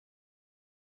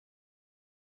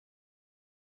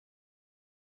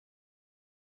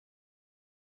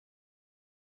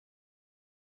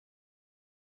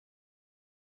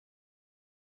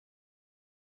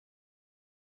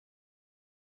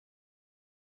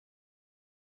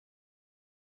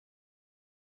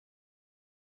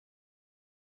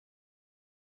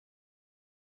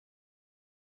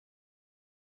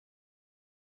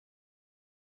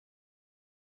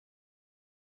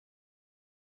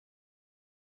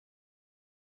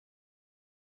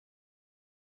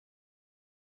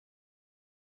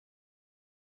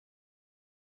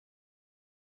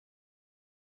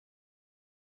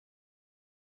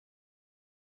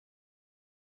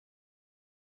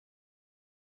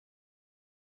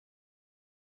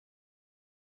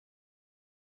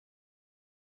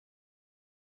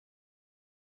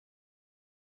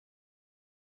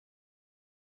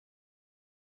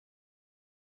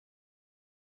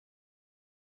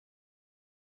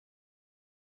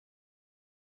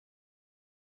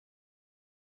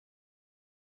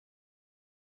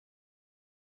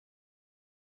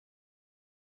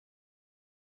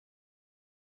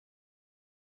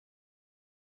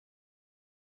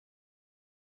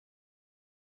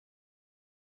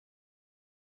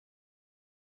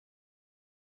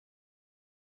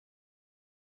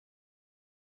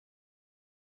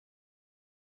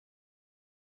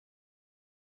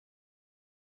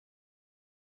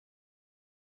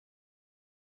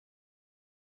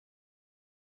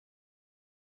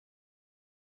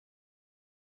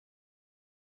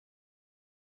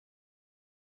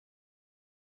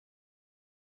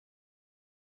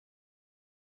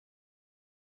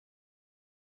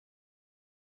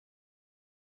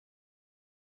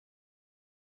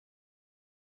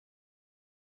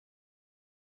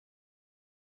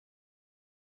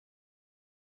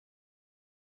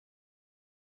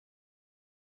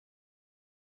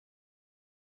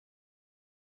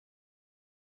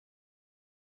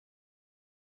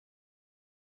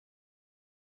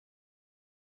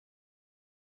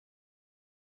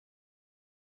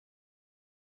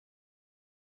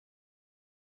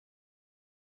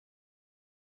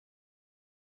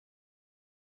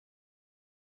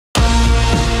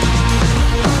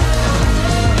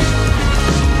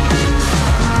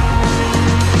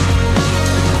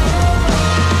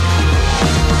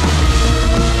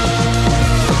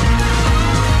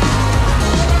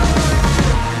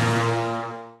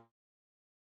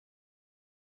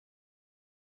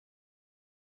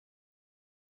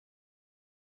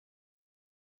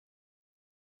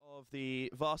of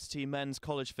the Varsity men's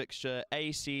college fixture,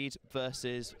 A seed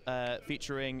versus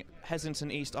featuring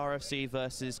Heslington East RFC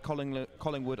versus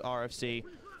Collingwood RFC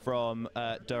from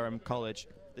Durham College.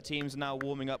 The teams are now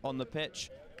warming up on the pitch,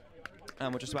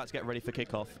 and we're just about to get ready for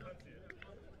kickoff.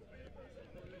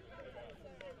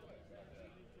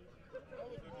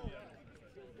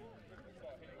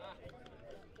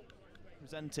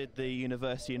 Presented the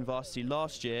University and Varsity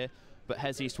last year, but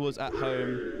Hes East was at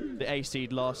home, the A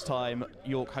seed last time.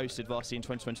 York hosted Varsity in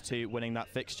 2022, winning that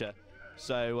fixture.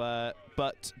 So,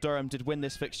 but Durham did win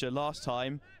this fixture last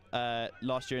time,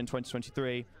 last year in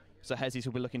 2023. So Hes East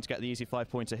will be looking to get the easy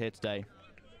 5-pointer here today.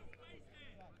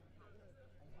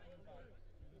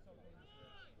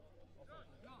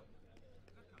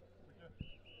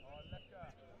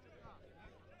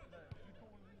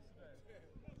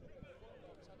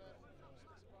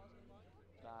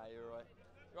 You're right.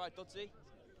 You're right, Dodsey.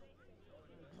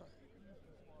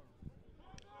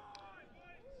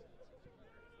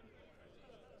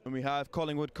 And we have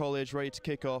Collingwood College ready to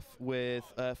kick off with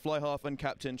fly half and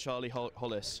captain Charlie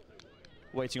Hollis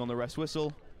waiting on the rest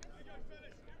whistle.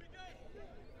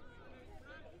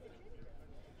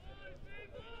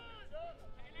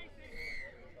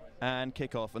 And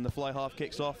kick off, and the fly half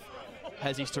kicks off.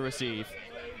 Hes East to receive.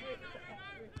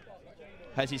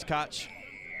 Hes East catch.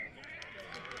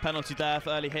 Penalty there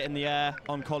for early hit in the air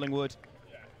on Collingwood.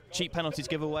 Cheap penalties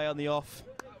give away on the off,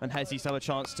 and Hes East have a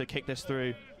chance to kick this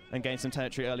through and gain some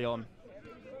territory early on.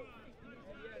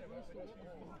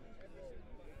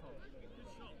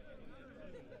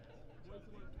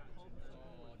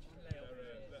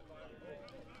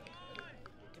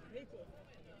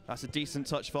 That's a decent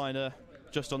touch finder,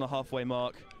 just on the halfway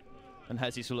mark, and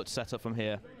Hes East will look to set up from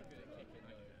here.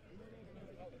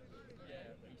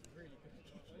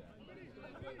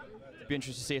 Be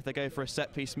interested to see if they go for a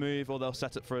set piece move or they'll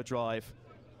set up for a drive.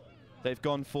 They've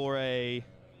gone for a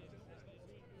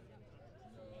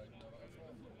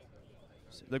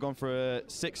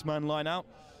six-man line out,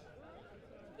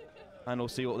 and we'll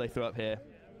see what they throw up here.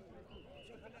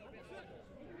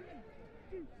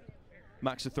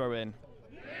 Max to throw in.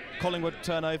 Collingwood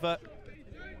turnover.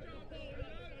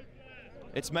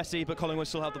 It's messy, but Collingwood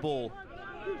still have the ball.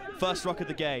 First ruck of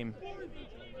the game.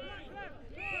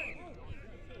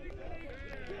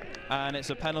 And it's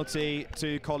a penalty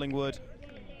to Collingwood,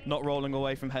 not rolling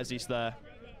away from Hes East there.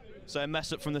 So a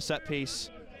mess up from the set piece,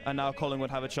 and now Collingwood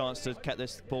have a chance to get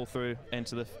this ball through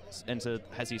into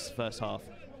Hes East's first half.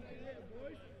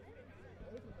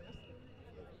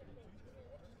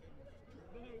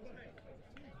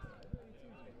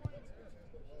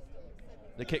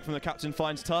 The kick from the captain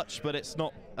finds touch, but it's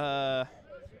not a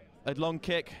long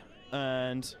kick,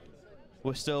 and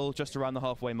we're still just around the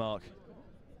halfway mark.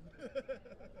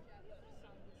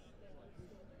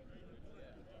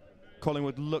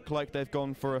 Collingwood look like they've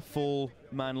gone for a full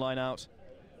man line out,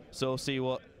 so we'll see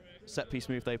what set piece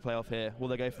move they play off here. Will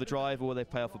they go for the drive, or will they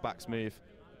play off a backs move?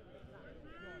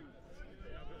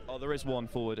 Oh, there is one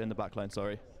forward in the back line,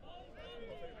 sorry.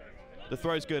 The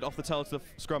throw's good, off the tail to the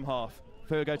scrum half.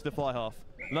 Who go to the fly half.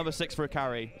 Number 6 for a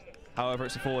carry. However,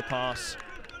 it's a forward pass,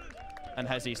 and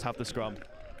Hes East have the scrum.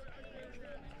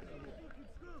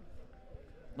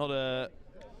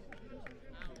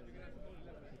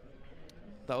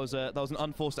 That was an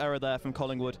unforced error there from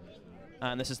Collingwood,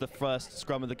 and this is the first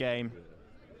scrum of the game,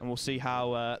 and we'll see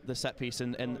how the set piece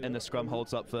in the scrum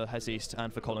holds up for Hes East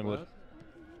and for Collingwood.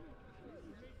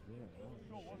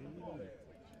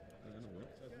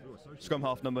 Scrum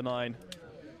half number 9,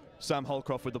 Sam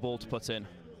Holcroft with the ball to put in,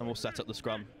 and we'll set up the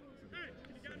scrum.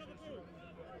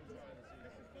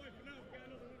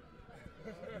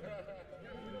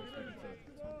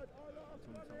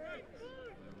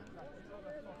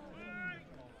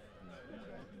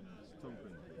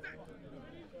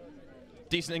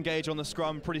 Decent engage on the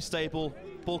scrum, pretty stable.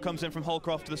 Ball comes in from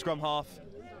Holcroft to the scrum half.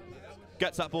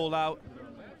 Gets that ball out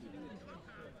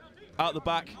the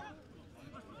back.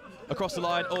 Across the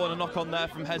line, and a knock on there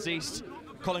from Hes East.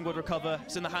 Collingwood recover,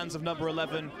 it's in the hands of number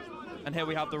 11. And here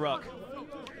we have the ruck.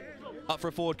 Up for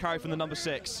a forward carry from the number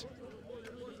 6.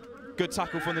 Good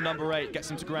tackle from the number 8, gets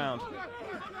him to ground.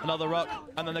 Another ruck,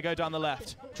 and then they go down the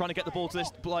left. Trying to get the ball to this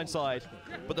blind side,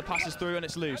 but the pass is through and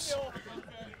it's loose.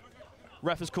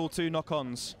 Ref has called 2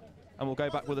 knock-ons, and we'll go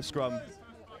back with a scrum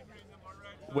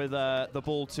with the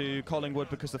ball to Collingwood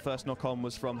because the first knock-on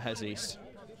was from Hes East.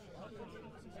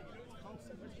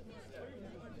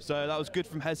 So that was good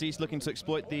from Hes East, looking to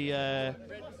exploit the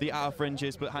outer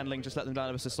fringes, but handling just let them down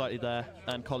ever so slightly there,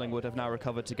 and Collingwood have now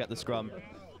recovered to get the scrum.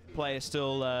 Play is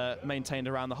still maintained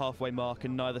around the halfway mark,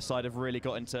 and neither side have really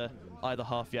got into either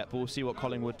half yet, but we'll see what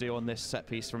Collingwood do on this set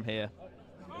piece from here.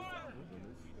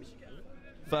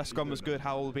 First scrum was good.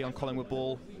 Howell will be on Collingwood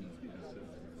ball.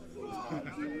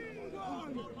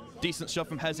 Decent shove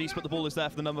from Hezzies, but the ball is there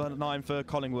for the number 9 for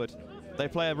Collingwood. They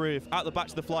play a move out the back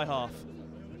to the fly half.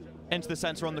 Into the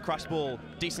centre on the crash ball.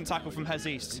 Decent tackle from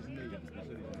Hezzies.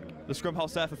 The scrum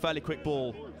half's there for fairly quick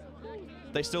ball.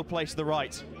 They still play to the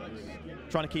right.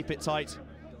 Trying to keep it tight.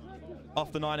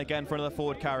 Off the 9 again for another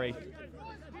forward carry.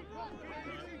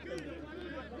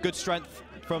 Good strength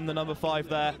from the number 5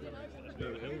 there.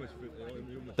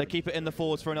 They keep it in the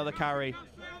forwards for another carry.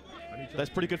 There's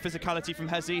pretty good physicality from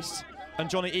Hezzies. And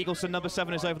Johnny Eagleson, number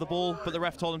 7, is over the ball, but the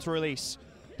ref told him to release.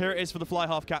 Here it is for the fly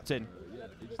half captain.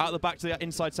 Out the back to the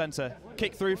inside centre.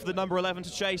 Kick through for the number 11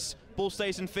 to chase. Ball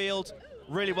stays in field.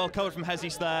 Really well covered from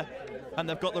Hezzies there. And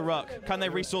they've got the ruck. Can they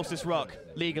resource this ruck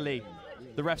legally?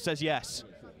 The ref says yes.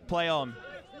 Play on.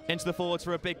 Into the forwards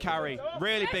for a big carry.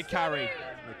 Really big carry.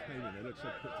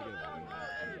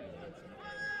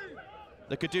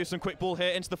 They could do some quick ball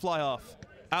here into the fly half.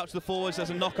 Out to the forwards,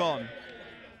 there's a knock on.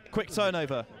 Quick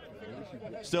turnover.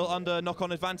 Still under knock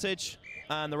on advantage.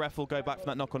 And the ref will go back from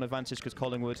that knock on advantage because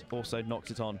Collingwood also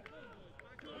knocked it on.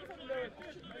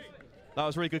 That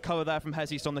was really good cover there from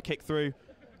Hezzies on the kick through.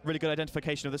 Really good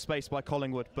identification of the space by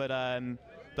Collingwood, but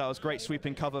that was great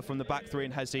sweeping cover from the back 3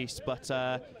 in Hezzies, but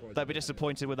they'll be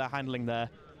disappointed with their handling there.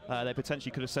 They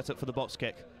potentially could have set up for the box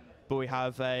kick, but we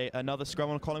have another scrum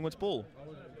on Collingwood's ball.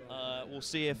 We'll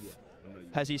see if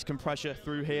Hezzies can pressure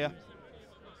through here.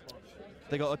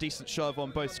 They got a decent shove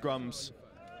on both scrums,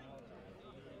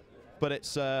 but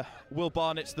it's Will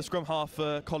Barnett's the scrum half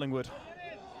for Collingwood.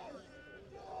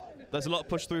 There's a lot of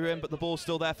push through him, but the ball's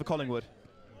still there for Collingwood.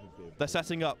 They're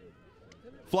setting up.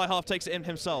 Fly half takes it in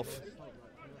himself.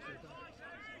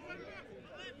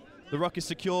 The ruck is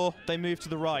secure. They move to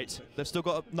the right. They've still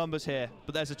got numbers here,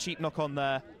 but there's a cheap knock on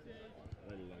there.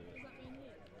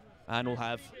 And we'll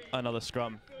have another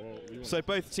scrum. So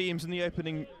both teams in the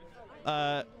opening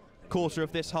quarter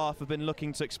of this half have been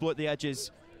looking to exploit the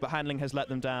edges, but handling has let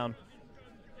them down.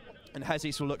 And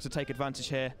Hezzies will look to take advantage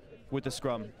here with the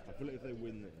scrum. I feel like if they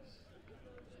win this,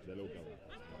 they'll all go.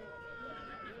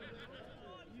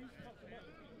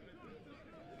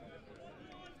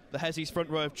 The Hezzies front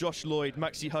row of Josh Lloyd,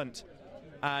 Maxie Hunt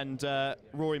and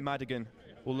Rory Madigan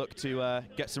will look to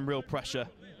get some real pressure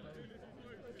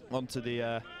onto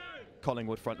the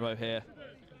Collingwood front row here.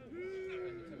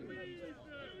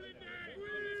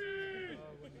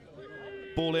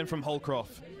 Ball in from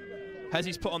Holcroft.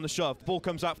 Hezzies put on the shove. The ball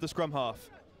comes out for the scrum half.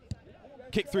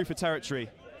 Kick through for territory.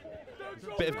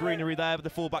 Bit of greenery there, but the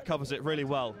fullback covers it really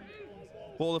well.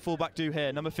 What will the fullback do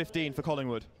here? Number 15 for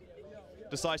Collingwood.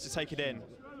 Decides to take it in.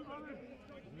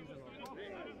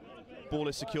 Ball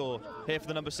is secure. Here for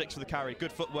the number 6 for the carry.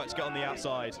 Good footwork to get on the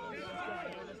outside.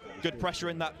 Good pressure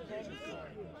in that.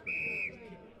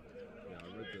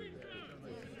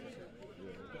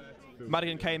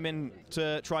 Madigan came in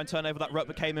to try and turn over that ruck,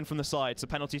 but came in from the side. So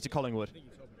penalty to Collingwood.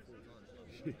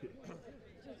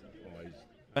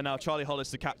 And now Charlie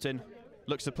Hollis, the captain,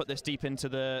 looks to put this deep into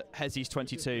the Hezzies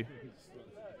 22.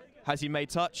 Has he made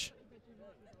touch?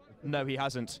 No, he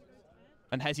hasn't.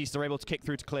 And Hezzies are able to kick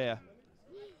through to clear.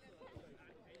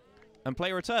 And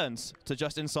play returns to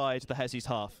just inside the Hezzies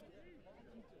half.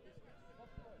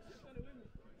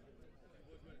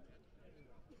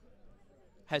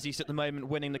 Hezzies at the moment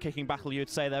winning the kicking battle. You'd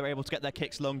say they're able to get their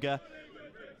kicks longer.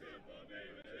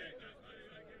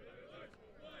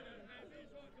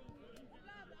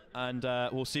 And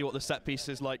we'll see what the set piece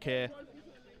is like here.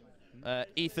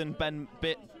 Ethan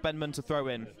Berman to throw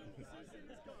in.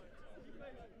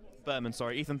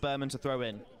 Ethan Berman to throw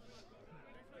in.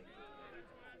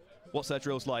 What's their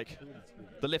drills like?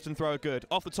 The lift and throw are good.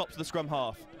 Off the top to the scrum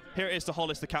half. Here it is to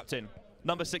Hollis, the captain.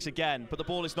 Number 6 again, but the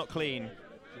ball is not clean.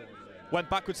 Went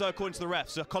backwards though according to the refs,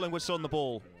 so Collingwood's on the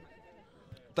ball.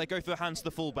 They go through the hands to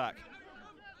the fullback.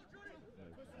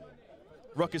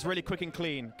 Ruck is really quick and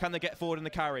clean. Can they get forward in the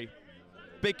carry?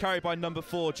 Big carry by number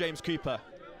 4, James Cooper.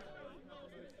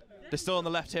 They're still on the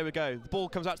left, here we go. The ball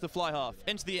comes out to the fly half,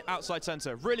 into the outside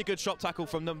centre. Really good shot tackle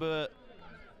from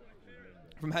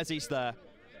Hezzies there.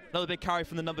 Another big carry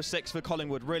from the number 6 for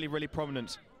Collingwood, really, really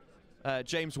prominent.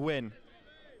 James Wynn.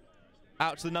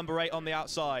 Out to the number 8 on the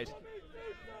outside.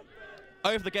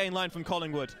 Over the gain line from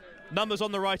Collingwood. Numbers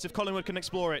on the right if Collingwood can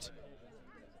explore it.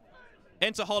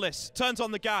 Into Hollis, turns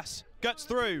on the gas, guts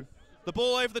through. The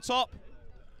ball over the top.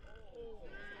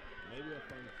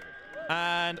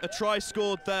 And a try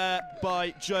scored there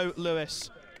by Joe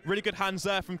Lewis. Really good hands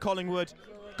there from Collingwood.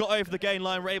 Got over the gain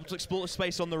line, were able to exploit the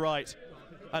space on the right.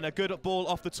 And a good ball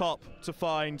off the top to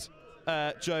find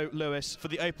Joe Lewis for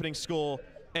the opening score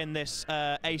in this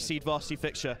A-seed varsity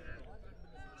fixture.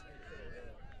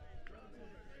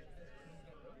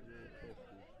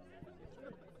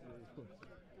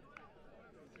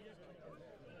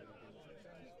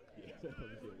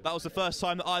 That was the first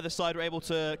time that either side were able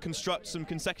to construct some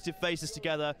consecutive phases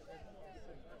together,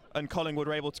 and Collingwood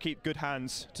were able to keep good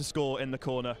hands to score in the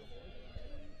corner.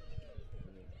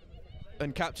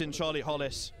 And captain Charlie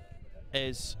Hollis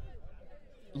is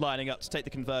lining up to take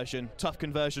the conversion. Tough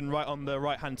conversion right on the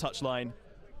right-hand touchline.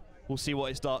 We'll see what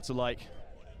his darts are like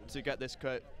to get this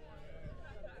quote.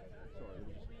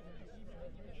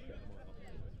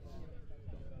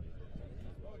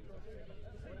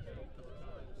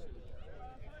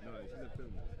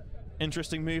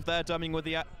 Interesting move there, dummying with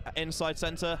the inside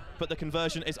centre, but the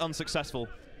conversion is unsuccessful.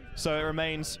 So it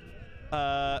remains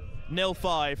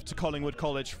 0-5 to Collingwood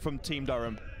College from Team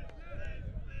Durham.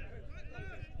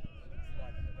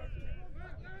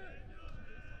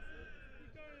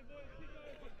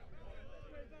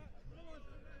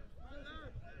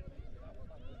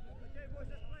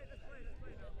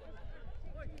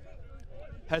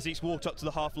 Hezzy's walked up to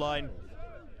the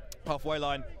halfway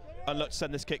line, and looked to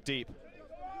send this kick deep.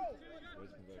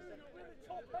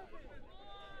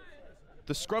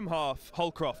 The scrum half,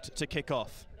 Holcroft, to kick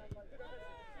off.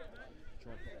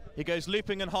 He goes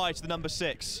looping and high to the number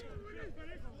 6.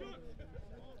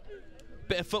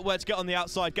 Bit of footwear to get on the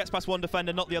outside, gets past one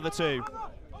defender, not the other two.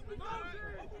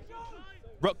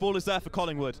 Ruck ball is there for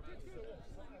Collingwood.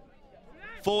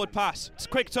 Forward pass, it's a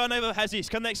quick turnover, Hezzies.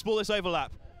 Can they explore this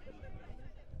overlap?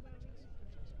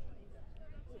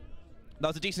 That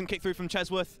was a decent kick through from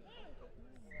Chesworth.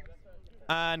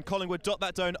 And Collingwood dot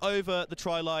that down over the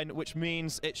try line, which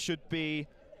means it should be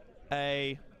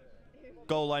a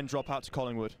goal line drop out to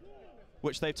Collingwood,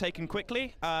 which they've taken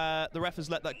quickly. The ref has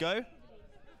let that go.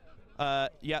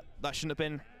 Yeah, that shouldn't have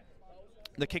been.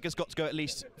 The kicker's got to go at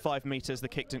least 5 meters. The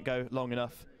kick didn't go long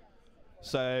enough.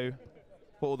 So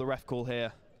what will the ref call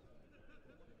here?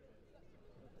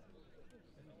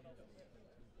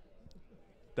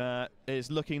 That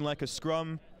is looking like a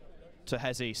scrum to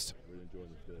Hez East.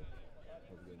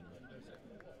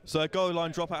 So a goal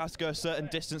line dropout has to go a certain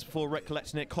distance before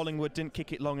recollecting it. Collingwood didn't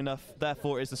kick it long enough,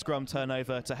 therefore it is the scrum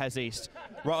turnover to Hez East.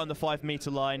 Right on the 5 metre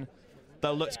line.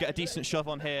 They'll look to get a decent shove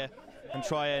on here and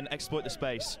try and exploit the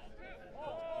space.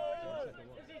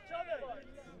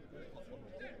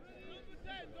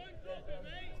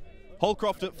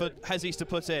 Holcroft for Hez East to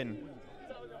put in.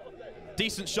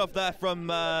 Decent shove there from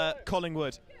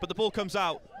Collingwood, but the ball comes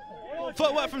out.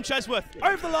 Footwork from Chesworth,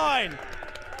 over the line.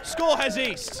 Score Hez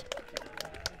East.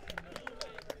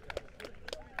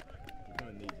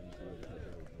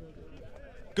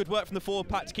 Good work from the forward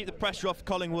pack to keep the pressure off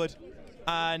Collingwood,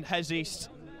 and Hez East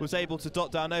was able to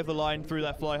dot down over the line through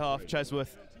their fly half,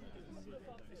 Chesworth,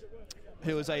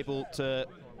 who was able to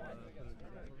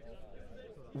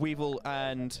weevil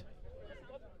and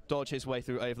dodge his way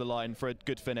through over the line for a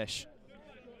good finish.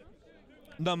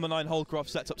 Number 9 Holcroft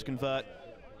sets up to convert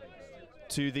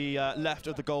to the left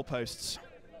of the goalposts.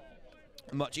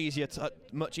 Much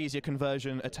easier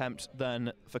conversion attempt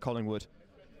than for Collingwood.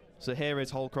 So here is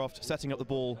Holcroft setting up the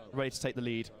ball, ready to take the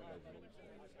lead.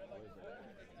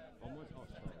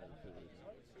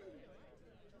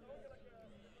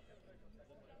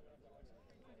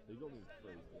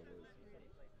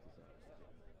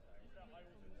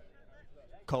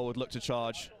 Cole would look to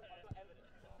charge.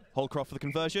 Holcroft for the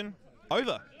conversion.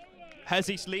 Over. Hez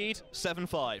East lead,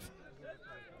 7-5.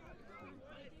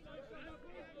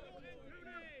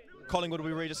 Collingwood will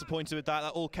be really disappointed with that.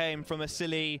 That all came from a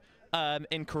silly,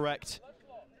 incorrect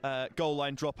goal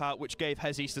line dropout, which gave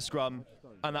Hez East the scrum,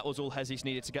 and that was all Hez East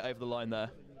needed to get over the line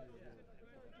there.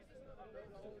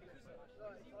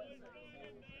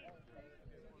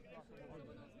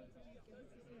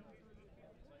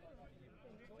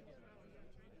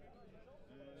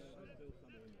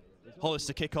 Hollis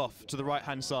to kick off to the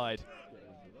right-hand side.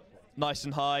 Nice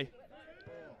and high.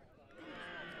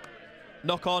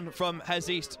 Knock on from Hez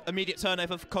East. Immediate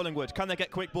turnover for Collingwood. Can they get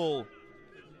quick ball?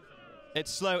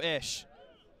 It's slow-ish.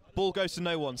 Ball goes to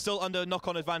no one. Still under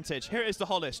knock-on advantage. Here is the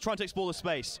Hollis, trying to explore the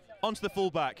space. Onto the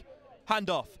fullback.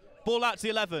 Hand off. Ball out to the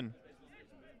 11.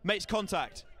 Makes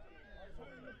contact.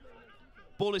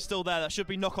 Ball is still there. That should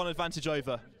be knock-on advantage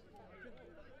over.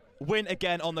 Win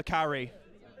again on the carry.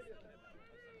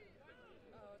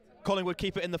 Collingwood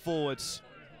keep it in the forwards,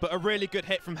 but a really good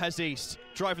hit from Hez East,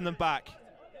 driving them back.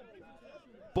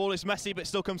 Ball is messy, but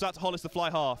still comes out to Hollis, the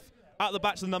fly half. Out the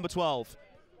back to the number 12.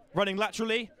 Running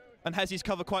laterally, and Hez East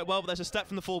cover quite well, but there's a step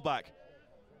from the fullback.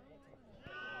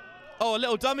 Oh, a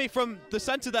little dummy from the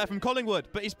centre there from Collingwood,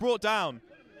 but he's brought down.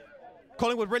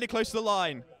 Collingwood really close to the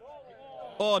line.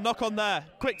 Oh, knock on there.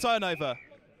 Quick turnover.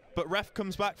 But ref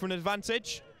comes back for an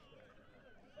advantage.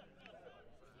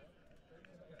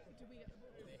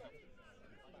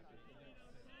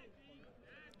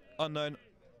 Unknown.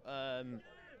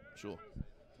 Sure.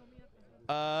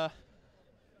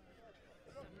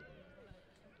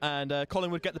 And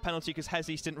Collingwood get the penalty because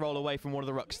Hezzies didn't roll away from one of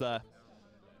the rucks there.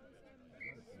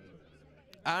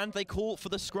 And they call for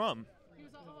the scrum.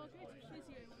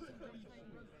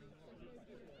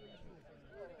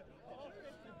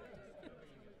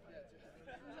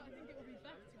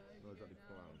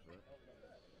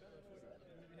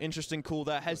 Interesting call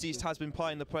there. Hezzies has been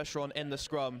applying the pressure on in the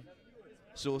scrum,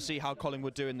 so we'll see how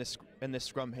Collingwood do in this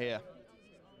scrum here.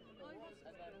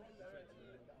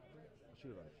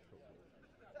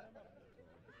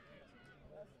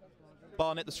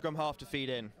 Barnett, the scrum half, to feed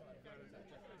in.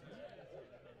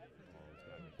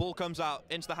 Ball comes out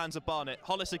into the hands of Barnett.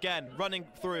 Hollis again, running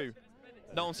through.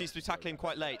 No one seems to be tackling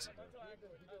quite late.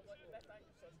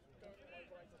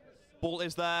 Ball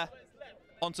is there,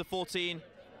 onto 14.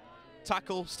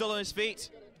 Tackle, still on his feet.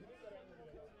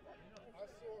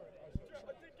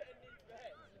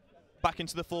 Back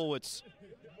into the forwards.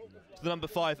 To the number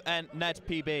 5, Ned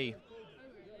PB.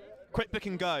 Quick pick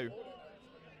and go.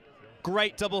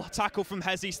 Great double tackle from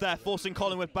Hezzies there, forcing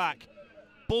Collingwood back.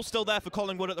 Ball still there for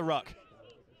Collingwood at the ruck.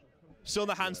 Still in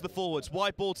the hands of the forwards.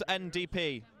 Wide ball to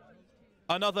NDP.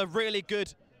 Another really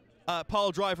good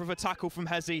pile driver of a tackle from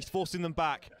Hezzies, forcing them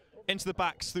back. Into the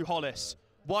backs through Hollis.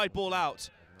 Wide ball out.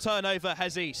 Turnover,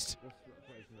 Hezzies.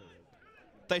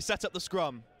 They set up the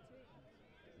scrum.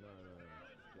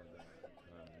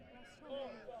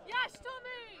 Yes,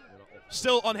 Tommy!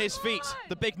 Still on his feet,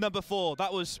 the big number 4.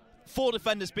 That was 4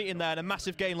 defenders beaten there and a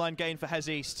massive gain line gain for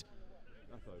Hezzies.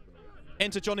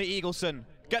 Into Johnny Eagleson.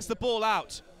 Gets the ball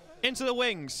out. Into the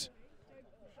wings.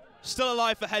 Still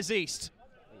alive for Hezzies.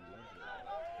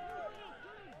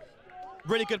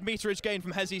 Really good meterage gain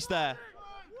from Hezzies there.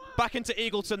 Back into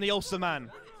Eagleton, the Ulster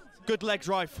man. Good leg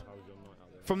drive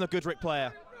from the Goodrick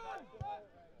player.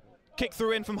 Kick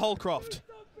through in from Holcroft.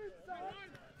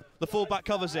 The fullback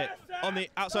covers it on the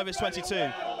outside of his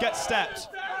 22. Gets stepped.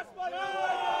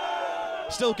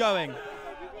 Still going.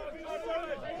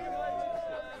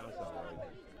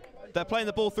 They're playing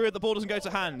the ball through it. The ball doesn't go to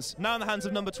hands. Now in the hands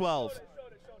of number 12.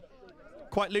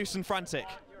 Quite loose and frantic.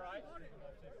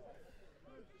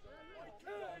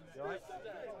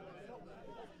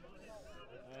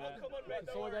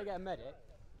 Someone go get a medic.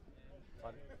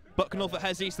 Bucknell for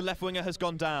Hezzies, the left winger has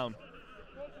gone down.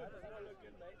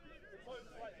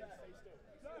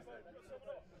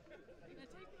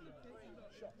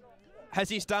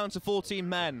 Hezzies down to 14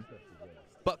 men.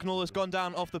 Bucknell has gone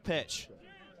down off the pitch.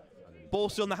 Ball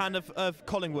still in the hand of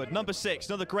Collingwood. Number 6,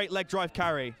 another great leg drive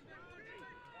carry.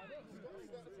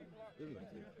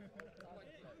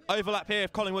 Overlap here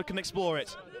if Collingwood can explore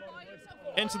it.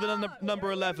 Into the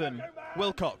number 11,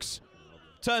 Wilcox.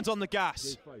 Turns on the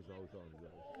gas.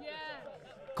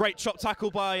 Great chop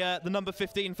tackle by the number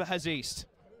 15 for Hezzies.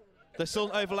 There's still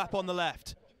an overlap on the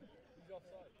left.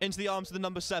 Into the arms of the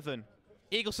number 7.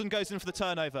 Eagleson goes in for the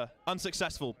turnover.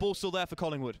 Unsuccessful. Ball still there for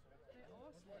Collingwood.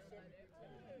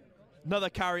 Another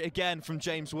carry again from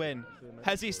James Wynn.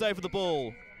 Hezzies over the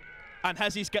ball. And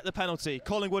Hezzies get the penalty.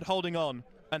 Collingwood holding on.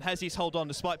 And Hezzies hold on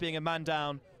despite being a man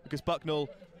down because Bucknell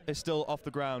is still off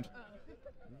the ground.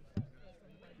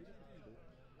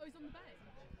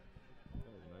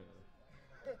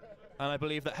 And I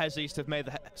believe that Hezzies have made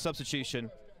the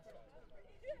substitution.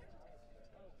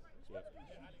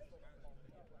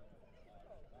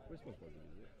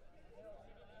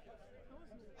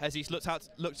 Hezzies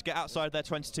looked to get outside their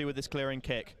 22 with this clearing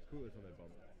kick.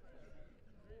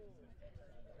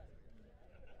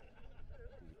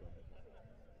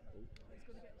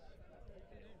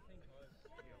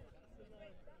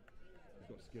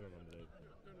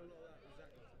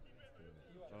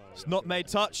 It's not made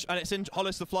touch, and it's in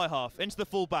Hollis the fly half. Into the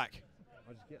fullback.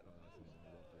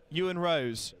 Ewan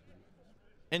Rose.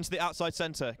 Into the outside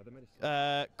centre.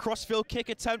 Crossfield kick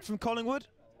attempt from Collingwood.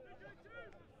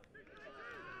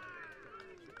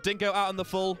 Didn't go out on the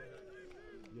full.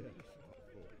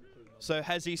 So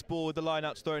Hezzies ball with the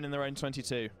line-outs thrown in their own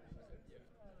 22.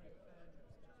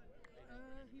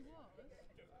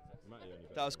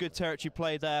 That was good territory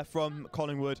play there from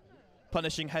Collingwood,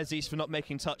 punishing Hezzies for not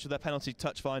making touch of their penalty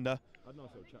touch finder.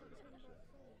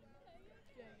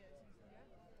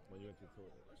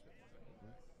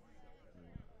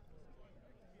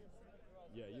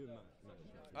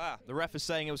 The ref is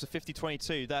saying it was a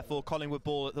 50-22, therefore Collingwood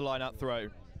ball at the line-out throw.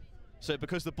 So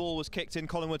because the ball was kicked in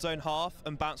Collingwood's own half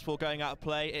and bounce ball going out of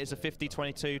play, it is a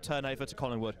 50-22 turnover to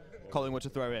Collingwood. Collingwood to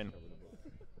throw in.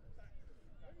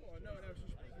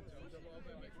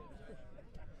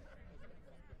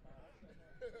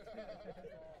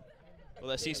 Well,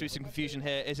 there seems to be some confusion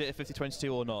here. Is it a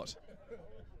 50-22 or not?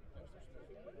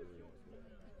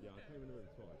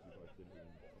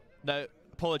 No,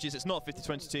 apologies, it's not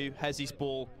 50-22. Hezzy's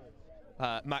ball,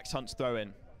 Max Hunt's throw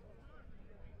in.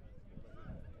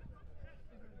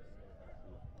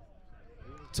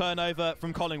 Turnover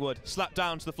from Collingwood, slapped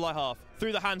down to the fly half,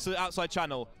 through the hands to the outside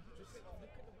channel.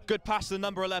 Good pass to the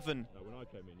number 11.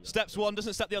 Steps one,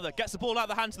 doesn't step the other, gets the ball out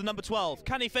of the hands to the number 12.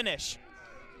 Can he finish?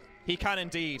 He can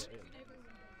indeed.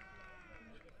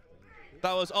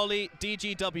 That was Ollie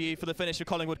DGW for the finish for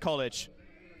Collingwood College.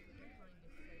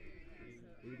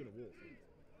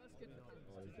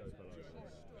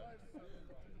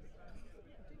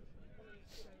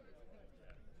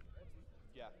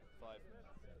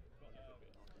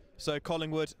 So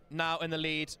Collingwood now in the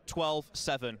lead,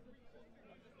 12-7.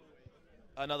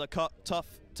 Another tough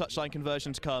touchline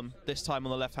conversion to come, this time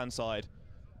on the left-hand side.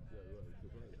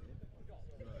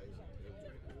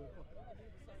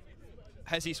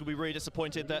 Hezzies will be really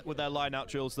disappointed with their line-out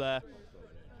drills there.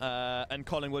 And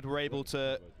Collingwood were able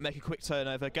to make a quick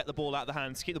turnover, get the ball out of the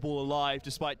hands, keep the ball alive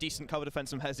despite decent cover defence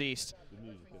from Hez East.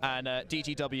 And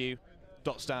DGW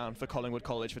dots down for Collingwood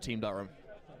College for Team Durham.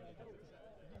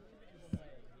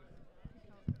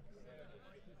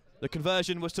 The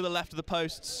conversion was to the left of the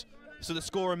posts, so the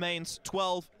score remains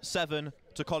 12-7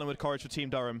 to Collingwood College for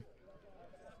Team Durham.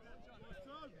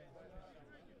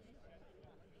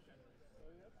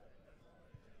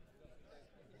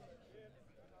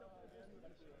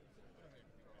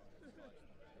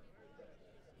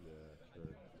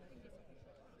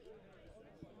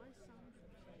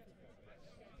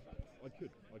 I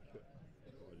could.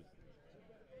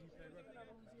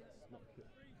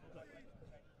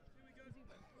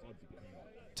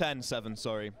 10-7,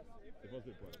 sorry. If I was a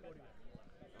bit bright.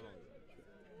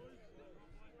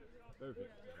 Everything.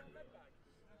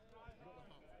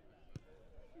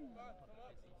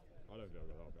 I don't think I'll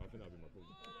go. I think that'll be my fault.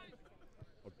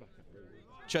 I'll back it really.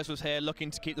 Ches was here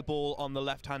looking to keep the ball on the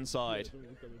left-hand side.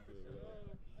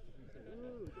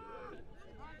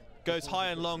 Goes high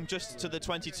and long just to the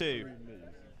 22.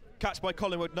 Catch by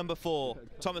Collingwood, number 4.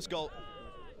 Thomas Galt.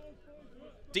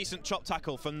 Decent chop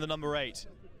tackle from the number 8.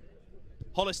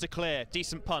 Hollister clear,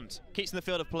 decent punt. Keeps in the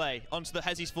field of play, onto the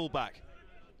Hezzy's fullback.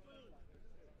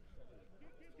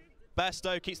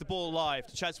 Bairstow keeps the ball alive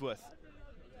to Chesworth.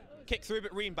 Kick through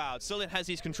but rebound, still in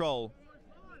Hezzy's control.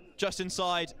 Just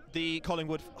inside the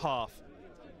Collingwood half.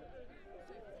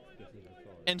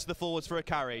 Into the forwards for a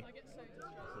carry.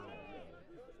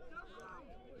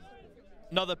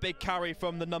 Another big carry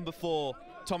from the number 4,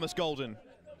 Thomas Golden.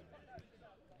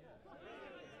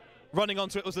 Running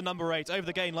onto it was the number 8. Over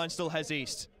the gain line, still Hez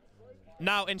East.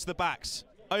 Now into the backs.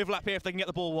 Overlap here if they can get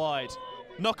the ball wide.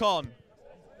 Knock on.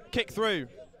 Kick through.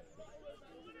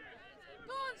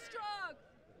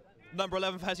 Number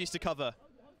 11 for Hez East to cover.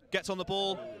 Gets on the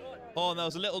ball. Oh, and there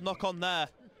was a little knock on there.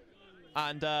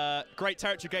 And great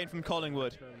territory gain from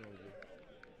Collingwood.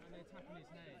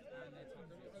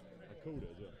 I called it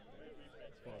as well.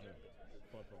 It's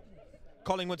 5-5.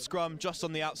 Collingwood scrum just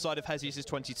on the outside of Hez East's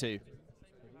 22.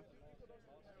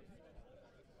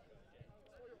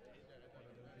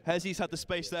 Hez East had the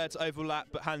space there to overlap,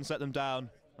 but hands let them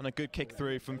down. And a good kick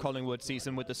through from Collingwood sees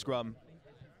them with the scrum.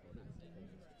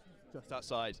 Just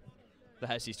outside the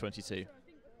Hez East 22.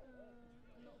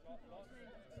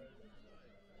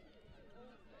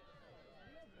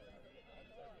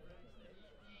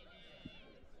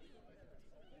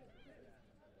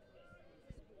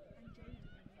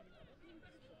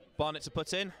 Barnett to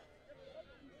put in.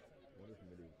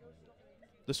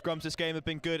 The scrums this game have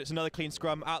been good. It's another clean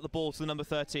scrum. Out the ball to the number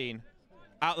 13.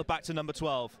 Out the back to number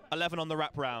 12. 11 on the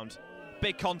wrap round.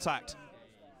 Big contact.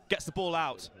 Gets the ball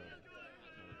out.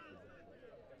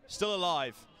 Still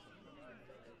alive.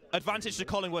 Advantage to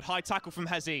Collingwood. High tackle from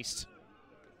Hez East.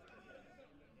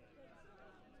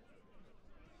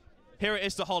 Here it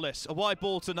is to Hollis. A wide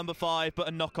ball to number 5, but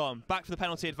a knock on. Back for the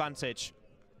penalty advantage.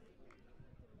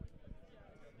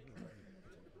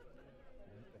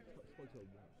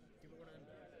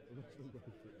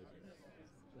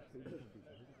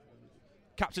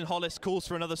 Captain Hollis calls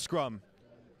for another scrum.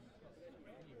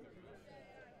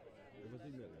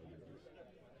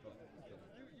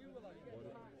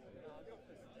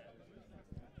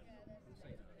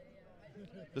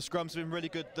 The scrums have been really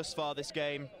good thus far this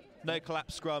game. No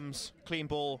collapse scrums, clean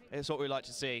ball, it's what we like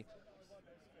to see.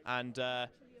 And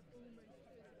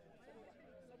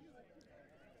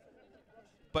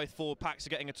both forward packs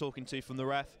are getting a talking to from the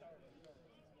ref.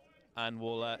 And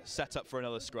we'll set up for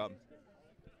another scrum.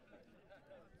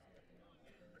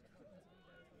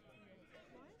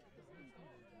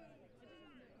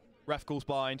 Ref calls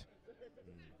bind.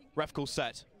 Ref calls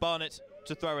set. Barnett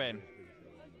to throw in.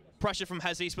 Pressure from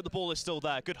Hez East, but the ball is still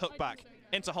there. Good hook back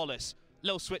into Hollis.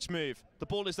 Little switch move. The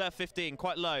ball is there 15,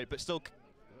 quite low, but still.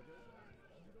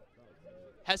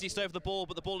 Hezzy over the ball,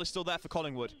 but the ball is still there for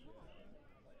Collingwood.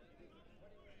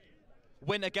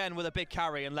 Win again with a big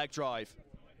carry and leg drive.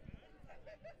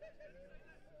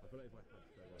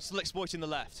 Still exploiting the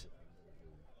left.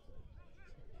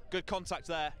 Good contact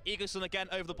there. Eagleson again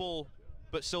over the ball,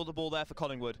 but still the ball there for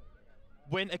Collingwood.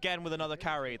 Win again with another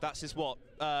carry. That's his what?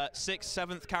 6th,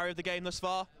 7th carry of the game thus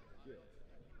far.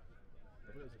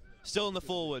 Still in the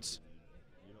forwards.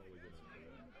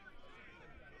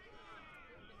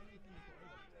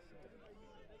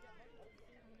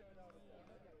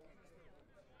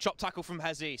 Chop tackle from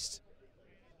Hez East.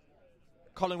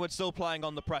 Collingwood still playing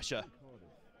on the pressure.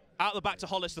 Out the back to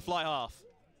Hollis, the fly half.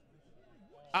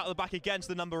 Out the back again to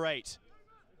the number 8.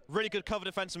 Really good cover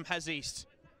defence from Hez East,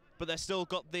 but they've still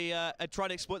got the trying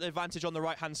to exploit the advantage on the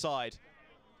right-hand side.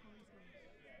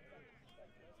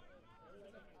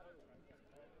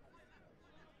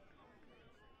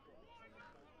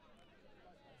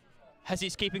 Hez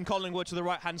East keeping Collingwood to the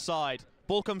right-hand side.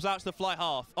 Ball comes out to the fly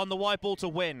half on the wide ball to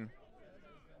Win.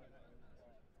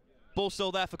 Ball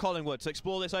still there for Collingwood to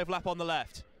explore this overlap on the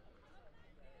left.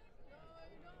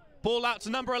 Ball out to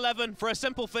number 11 for a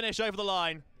simple finish over the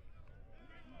line.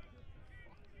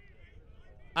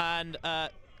 And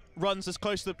runs as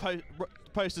close to the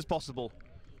post as possible.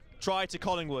 Try to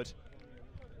Collingwood.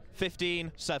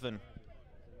 15-7.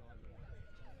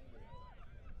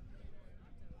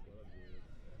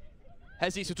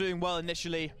 Hez East were doing well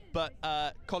initially, but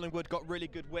Collingwood got really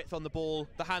good width on the ball.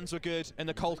 The hands were good in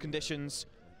the cold conditions.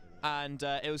 And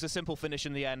it was a simple finish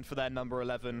in the end for their number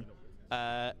 11,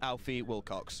 Alfie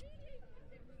Wilcox.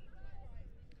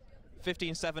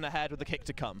 15-7 ahead with the kick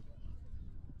to come.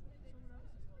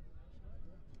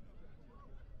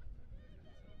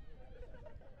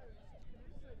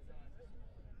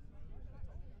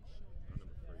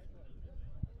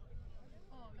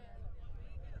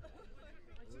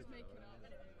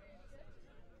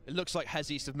 It looks like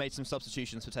Hez East have made some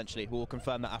substitutions potentially. We'll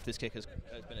confirm that after this kick has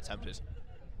been attempted.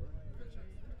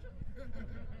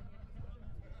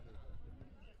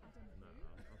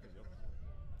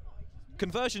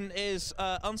 Conversion is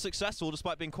unsuccessful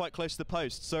despite being quite close to the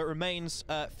post, so it remains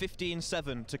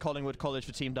 15-7 to Collingwood College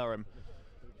for Team Durham.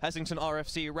 Heslington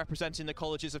RFC, representing the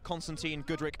colleges of Constantine,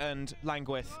 Goodrick and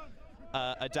Langwith,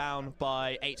 are down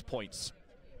by 8 points.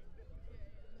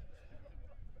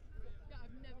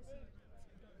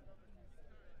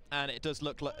 And it does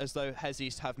look as though Hez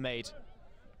East have made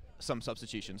some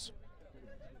substitutions.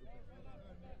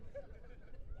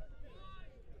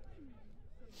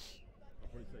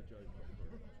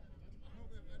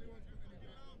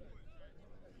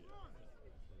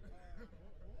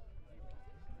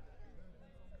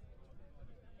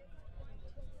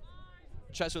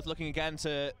 Chesworth looking again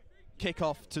to kick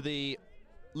off to the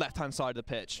left-hand side of the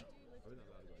pitch.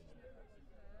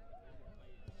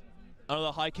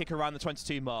 Another high kick around the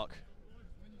 22 mark.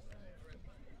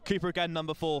 Cooper again,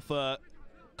 number 4 for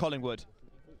Collingwood.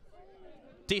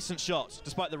 Decent shot,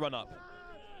 despite the run-up.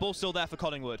 Ball still there for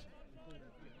Collingwood.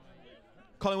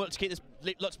 Collingwood to keep this,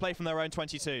 let's play from their own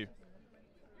 22.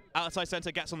 Outside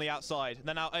centre gets on the outside,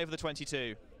 then out over the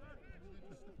 22.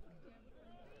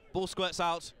 Ball squirts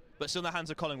out, but still in the hands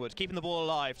of Collingwood, keeping the ball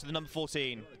alive to the number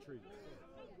 14.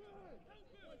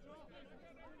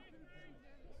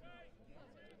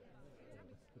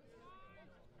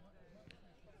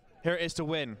 Here it is to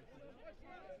Win.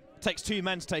 Takes 2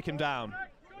 men to take him down.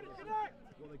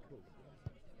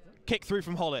 Kick through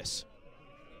from Hollis.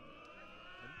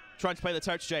 Trying to play the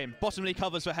territory game. Bottomley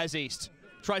covers for Hez East.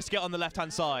 Tries to get on the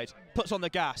left-hand side. Puts on the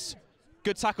gas.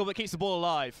 Good tackle, but keeps the ball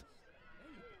alive.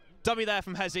 Dummy there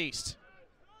from Hez East.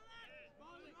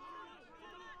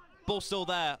 Ball still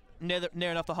there,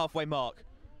 near enough the halfway mark.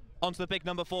 Onto the big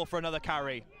number 4 for another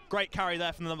carry. Great carry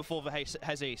there from the number 4 for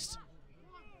Hez East.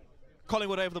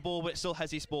 Collingwood over the ball, but it's still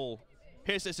Hez East ball.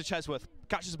 Here's this to Chesworth.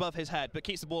 Catches above his head, but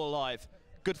keeps the ball alive.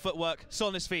 Good footwork, still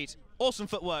on his feet. Awesome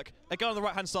footwork. Again on the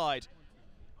right-hand side.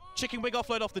 Chicken wing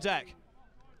offload off the deck.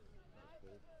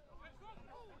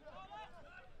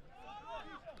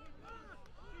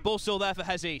 Ball still there for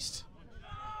Hez East.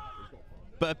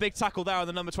 But a big tackle there on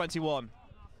the number 21.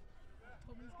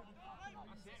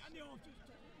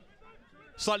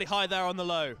 Slightly high there on the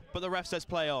low, but the ref says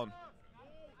play on.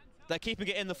 They're keeping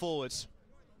it in the forwards.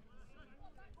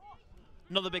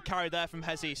 Another big carry there from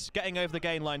Hez East, getting over the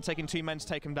gain line, taking 2 men to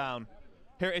take him down.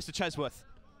 Here it is to Chesworth.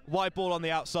 Wide ball on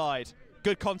the outside.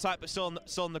 Good contact, but still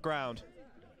on the ground.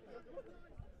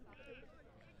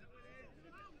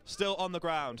 Still on the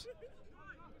ground.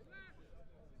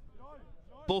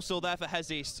 Ball still there for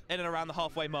Hez East, in and around the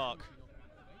halfway mark.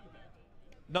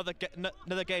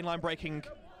 Another gain line breaking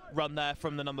run there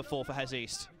from the number 4 for Hes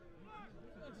East.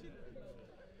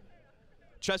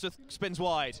 Chesworth spins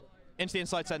wide into the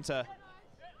inside centre.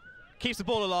 Keeps the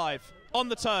ball alive. On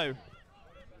the toe.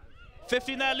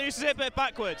 15 there, loses it, but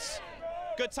backwards.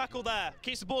 Good tackle there.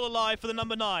 Keeps the ball alive for the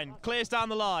number 9. Clears down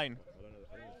the line.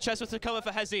 Chesworth to cover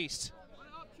for Hes East.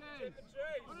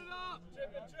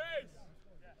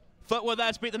 Footwork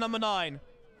there to beat the number 9.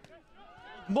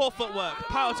 More footwork.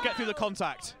 Power to get through the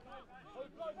contact.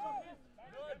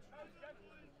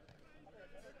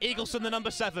 Eagleson, the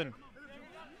number 7.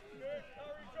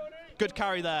 Good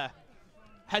carry there.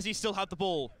 Hes East still had the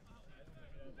ball.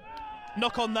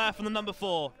 Knock on there from the number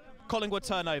 4. Collingwood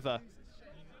turnover.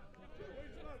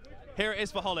 Here it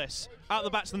is for Hollis. Out the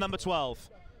back to the number 12.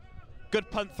 Good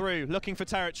punt through, looking for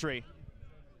territory.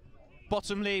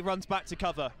 Bottomley runs back to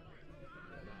cover.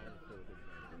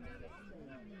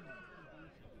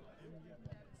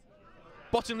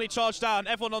 Bottomley charged down,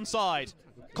 everyone onside.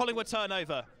 Collingwood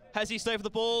turnover. Hes East over the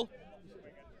ball.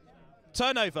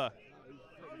 Turnover.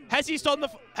 Hes East on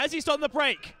the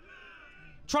break.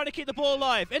 Trying to keep the ball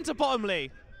alive. Into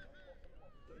Bottomley.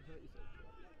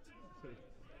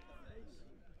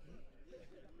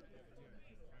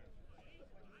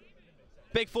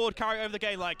 Big forward carry over the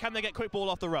gain line. Can they get quick ball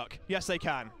off the ruck? Yes, they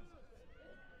can.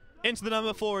 Into the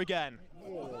number 4 again.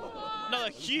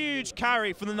 Another huge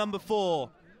carry from the number 4.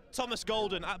 Thomas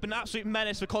Golden, been an absolute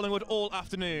menace for Collingwood all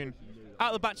afternoon.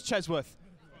 Out the back to Chesworth.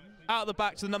 Out the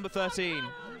back to the number 13.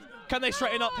 Can they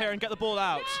straighten up here and get the ball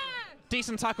out?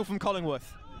 Decent tackle from Collingwood.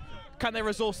 Can they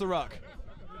resource the ruck?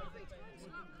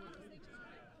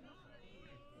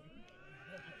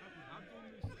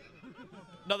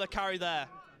 Another carry there.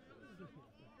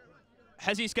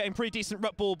 Hes East getting pretty decent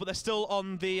ruck ball, but they're still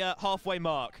on the halfway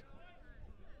mark.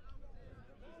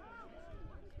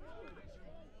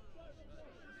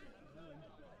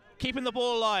 Keeping the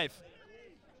ball alive.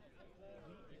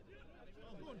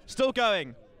 Still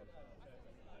going.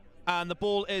 And the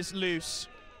ball is loose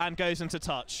and goes into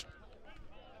touch.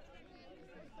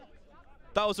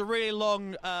 That was a really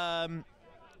long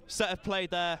set of play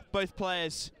there. Both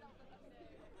players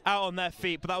out on their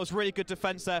feet, but that was really good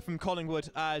defence there from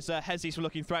Collingwood as Hes East were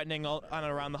looking threatening and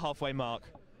around the halfway mark.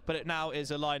 But it now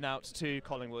is a line out to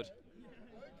Collingwood.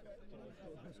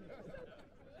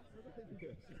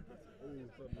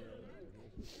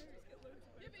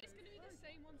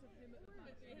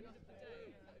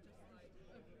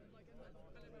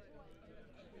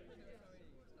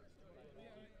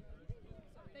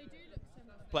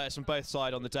 Players from both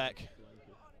sides on the deck,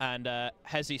 and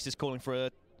Hes East is calling for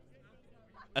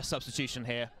a substitution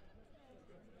here.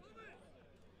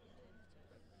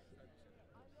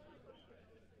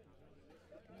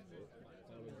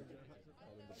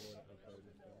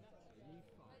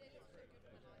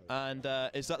 And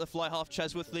is that the fly half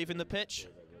Chesworth leaving the pitch?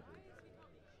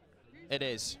 It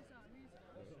is.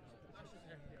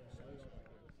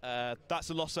 That's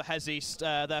a loss for Hes East,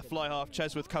 their fly half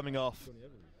Chesworth coming off.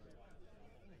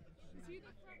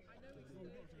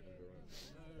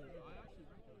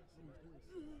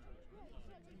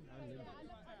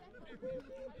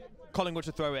 Collingwood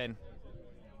to throw in.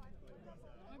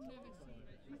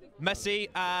 Messi,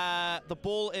 the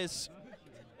ball is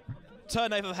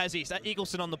turnover of Hes East.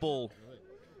 Eagleson on the ball.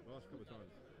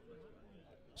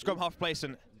 Scrum half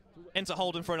replacement. Into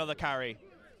Holden for another carry.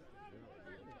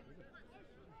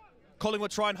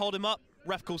 Collingwood try and hold him up.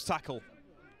 Ref calls tackle.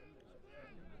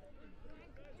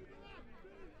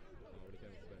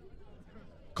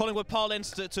 Collingwood pile in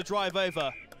to drive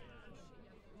over.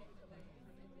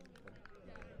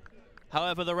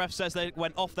 However, the ref says they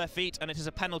went off their feet and it is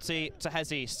a penalty to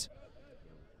Hes East.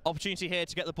 Opportunity here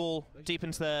to get the ball deep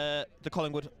into the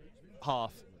Collingwood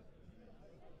half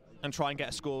and try and get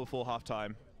a score before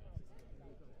half-time.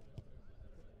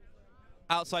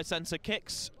 Outside centre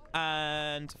kicks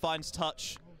and finds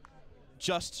touch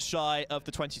just shy of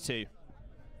the 22.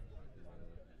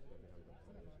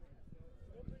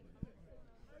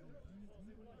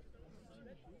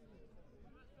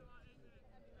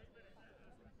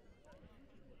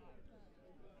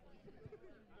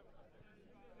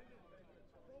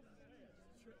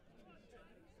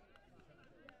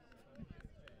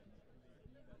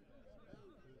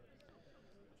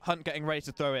 Hunt getting ready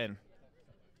to throw in.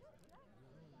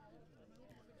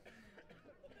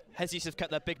 Hes East have kept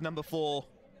their big number 4,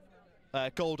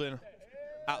 Golden,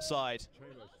 outside.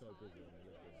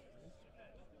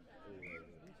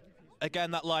 Again,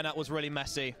 that line-out was really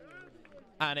messy,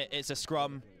 and it's a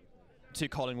scrum to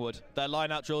Collingwood. Their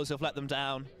line-out drills have let them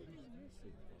down,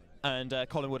 and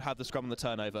Collingwood have the scrum on the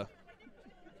turnover.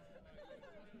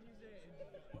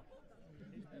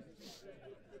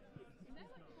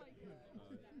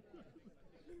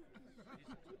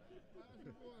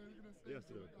 He has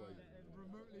to do equations.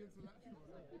 Remotely intellectual.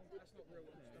 That's not real stuff. I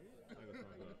ain't got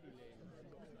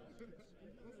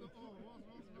time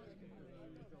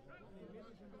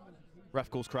for that. Ref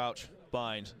calls crouch,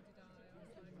 bind.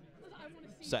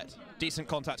 Set. Decent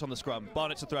contact on the scrum.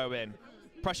 Barnett to throw in.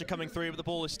 Pressure coming through, but the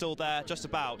ball is still there, just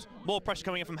about. More pressure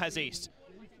coming in from Hez East.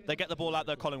 They get the ball out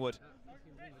there, Collingwood.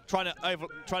 Trying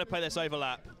to play this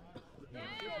overlap.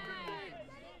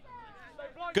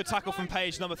 Good tackle from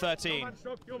Page, number 13.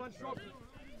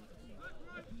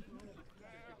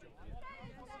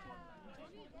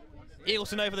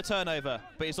 Eagleton over the turnover,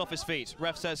 but he's off his feet.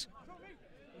 Ref says,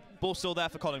 ball still there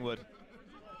for Collingwood.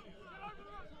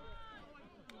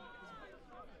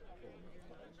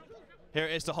 Here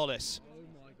it is to Hollis.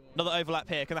 Another overlap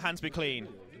here. Can the hands be clean?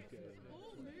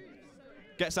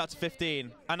 Gets out to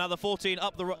 15. And now the 14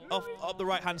 up the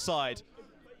right-hand side.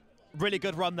 Really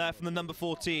good run there from the number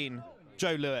 14,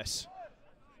 Joe Lewis.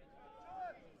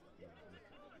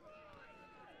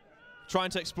 Trying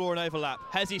to explore an overlap.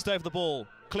 Hez East over the ball.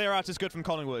 Clear out is good from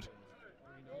Collingwood.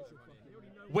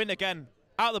 Win again.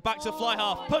 Out the back to fly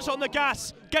half. Push on the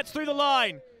gas. Gets through the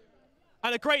line.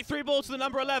 And a great through ball to the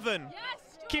number 11.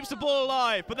 Keeps the ball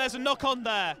alive, but there's a knock on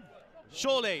there.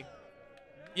 Surely.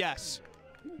 Yes.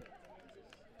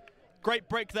 Great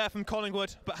break there from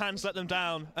Collingwood, but hands let them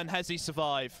down, and Hez East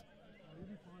survive.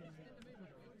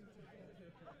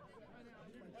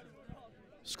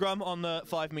 Scrum on the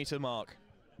 5-metre mark.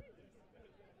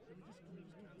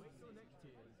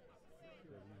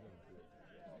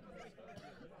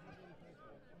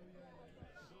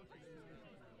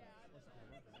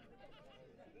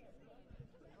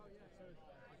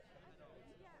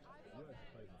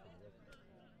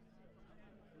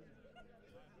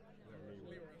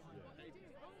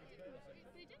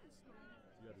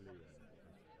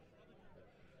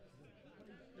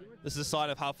 This is a sign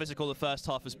of how physical the first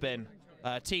half has been.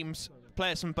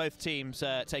 Players from both teams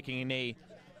taking a knee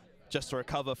just to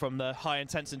recover from the high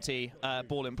intensity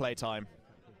ball in play time.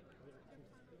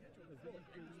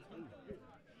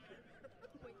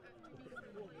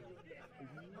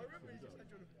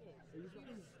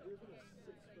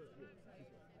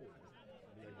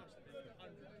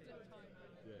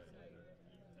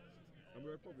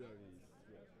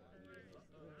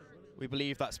 We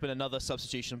believe that's been another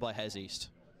substitution by Hez East.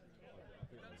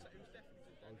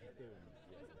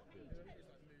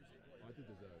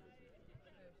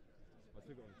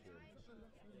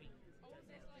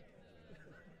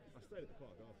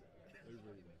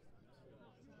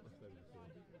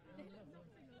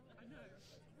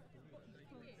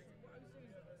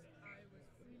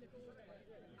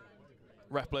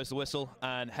 Ref blows the whistle,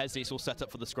 and Hez East will set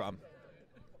up for the scrum.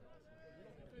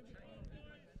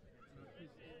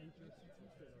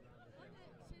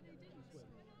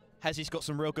 Hez East got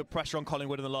some real good pressure on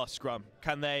Collingwood in the last scrum.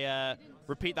 Can they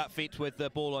repeat that feat with the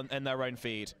ball in their own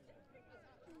feed?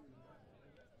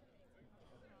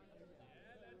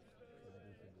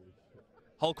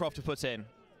 Holcroft to put in.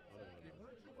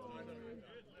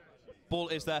 Ball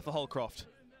is there for Holcroft.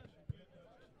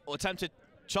 Attempted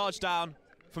charge down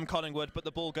from Collingwood, but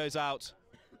the ball goes out,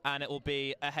 and it will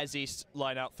be a Hez East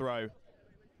line-out throw.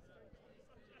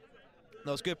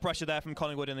 There was good pressure there from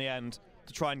Collingwood in the end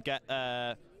to try and get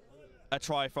a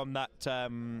try from that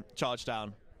charge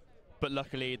down. But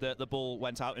luckily, the ball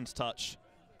went out into touch,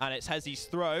 and it's Hez East's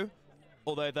throw,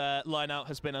 although the line-out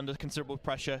has been under considerable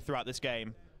pressure throughout this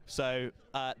game. So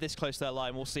this close to their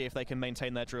line, we'll see if they can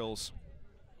maintain their drills.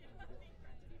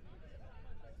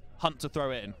 Hunt to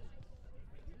throw it in.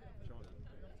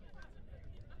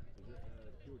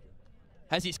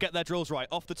 Hez East get their drills right.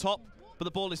 Off the top, but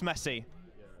the ball is messy.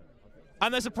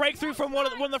 And there's a breakthrough from one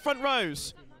of the front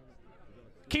rows.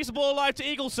 Keeps the ball alive to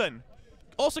Eagleson.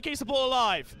 Also keeps the ball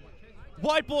alive.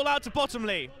 Wide ball out to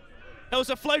Bottomley. It was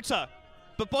a floater,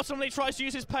 but Bottomley tries to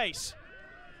use his pace.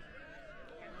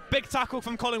 Big tackle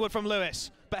from Collingwood from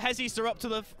Lewis, but Hez East are up to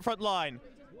the front line.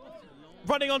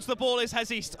 Running onto the ball is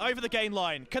Hez East over the gain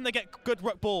line. Can they get good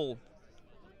ball?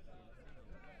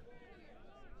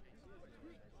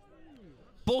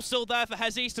 Ball still there for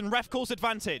Hez East, and ref calls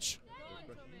advantage.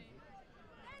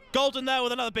 Golden there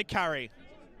with another big carry.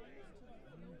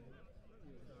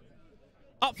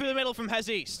 Up through the middle from Hez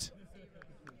East.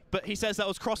 But he says that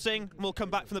was crossing, and will come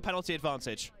back from the penalty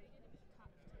advantage.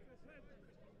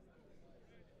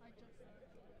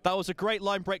 That was a great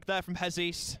line break there from Hez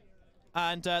East.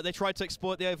 And they tried to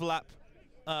exploit the overlap.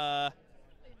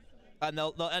 And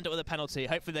they'll end up with a penalty.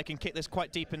 Hopefully they can kick this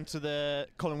quite deep into the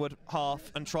Collingwood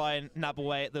half and try and nab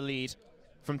away at the lead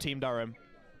from Team Durham.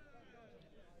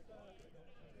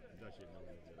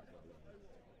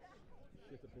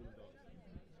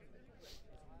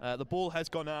 The ball has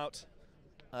gone out,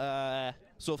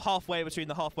 sort of halfway between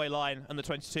the halfway line and the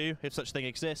 22, if such a thing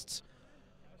exists.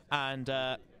 And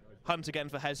Hunt again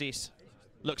for Hezis.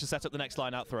 Looks to set up the next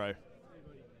line-out throw.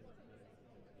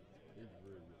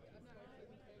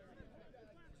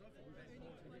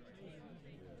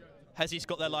 Hezis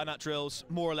got their line-out drills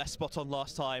more or less spot on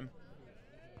last time.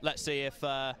 Let's see if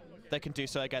they can do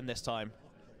so again this time.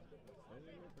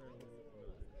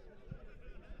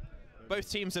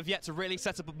 Both teams have yet to really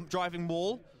set up a driving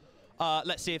wall.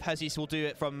 Let's see if Hezis will do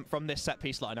it from this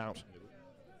set-piece line-out.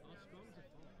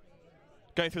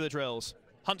 Going through the drills.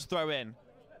 Hunt throw in.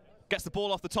 Gets the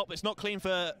ball off the top. It's not clean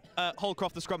for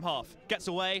Holcroft, the scrum half. Gets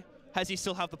away. Hezis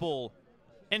still have the ball.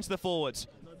 Into the forwards.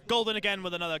 Golden again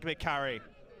with another big carry.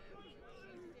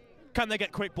 Can they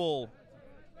get quick ball?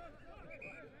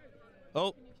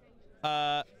 Oh.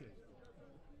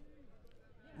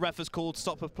 Ref has called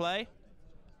stop of play.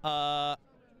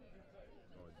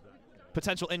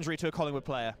 Potential injury to a Collingwood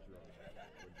player.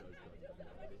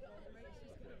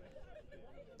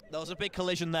 There was a big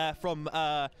collision there from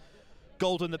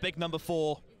Golden, the big number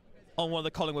 4, on one of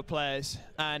the Collingwood players,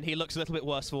 and he looks a little bit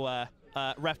worse for wear.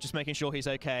 Ref just making sure he's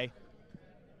okay.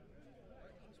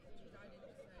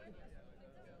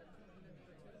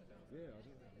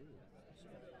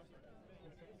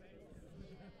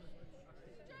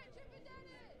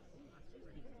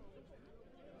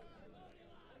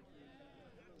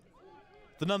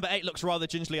 The number 8 looks rather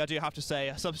gingerly, I do have to say.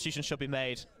 A substitution should be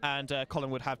made, and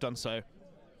Collingwood have done so.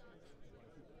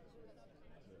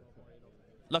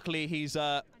 Luckily, he's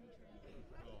well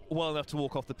enough to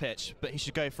walk off the pitch, but he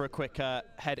should go for a quick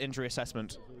head injury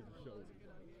assessment.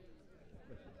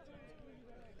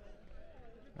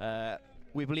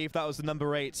 We believe that was the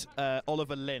number 8,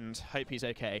 Oliver Lind. Hope he's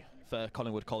okay for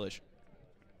Collingwood College.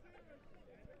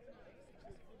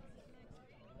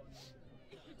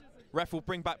 Ref will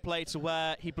bring back play to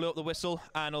where he blew up the whistle,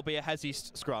 and it'll be a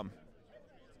Hezis scrum.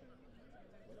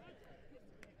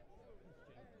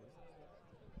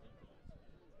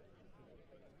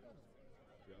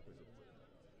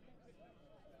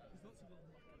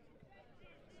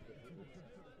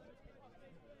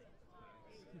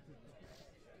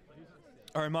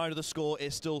 A reminder, the score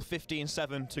is still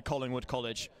 15-7 to Collingwood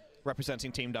College,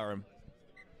 representing Team Durham.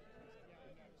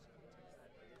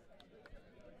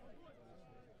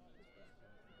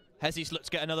 Hezis looks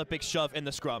to get another big shove in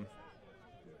the scrum.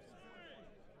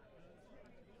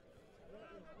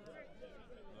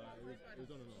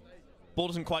 Ball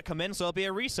doesn't quite come in, so it'll be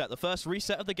a reset, the first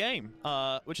reset of the game,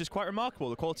 which is quite remarkable.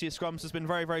 The quality of scrums has been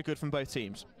very, very good from both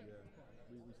teams.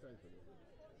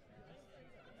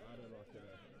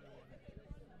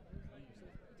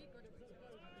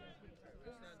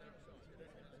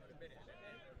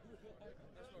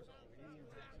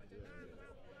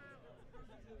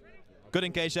 Good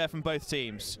engage there from both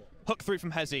teams. Hook through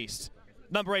from Hezis.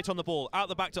 Number 8 on the ball. Out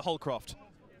the back to Holcroft.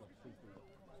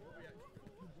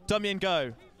 Dummy and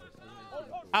go.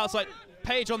 Outside.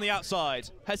 Page on the outside.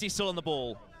 Hezis still on the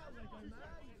ball.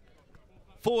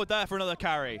 Forward there for another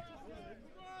carry.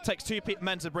 Takes 2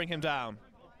 men to bring him down.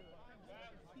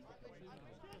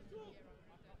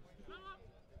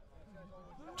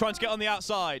 Trying to get on the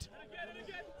outside.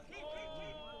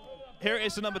 Here it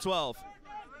is to number 12.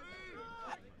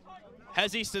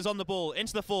 Hezis is on the ball,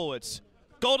 into the forwards.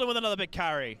 Golden with another big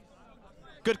carry.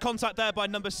 Good contact there by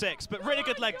number 6, but really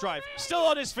good leg drive. Still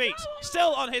on his feet,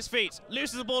 still on his feet.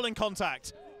 Loses the ball in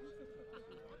contact.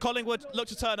 Collingwood look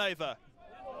to turn over.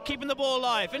 Keeping the ball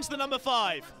alive, into the number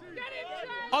 5.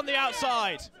 On the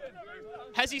outside.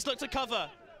 Hezis look to cover.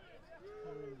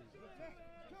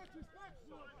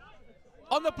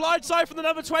 On the blind side from the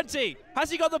number 20.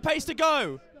 Has he got the pace to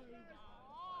go?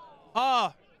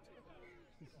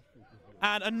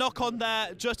 And a knock on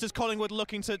there just as Collingwood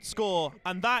looking to score.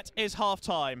 And that is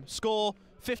half-time. Score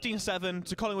 15-7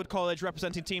 to Collingwood College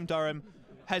representing Team Durham.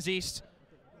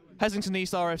 Heslington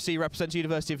East RFC represents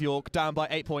University of York, down by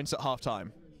 8 points at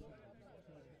half-time.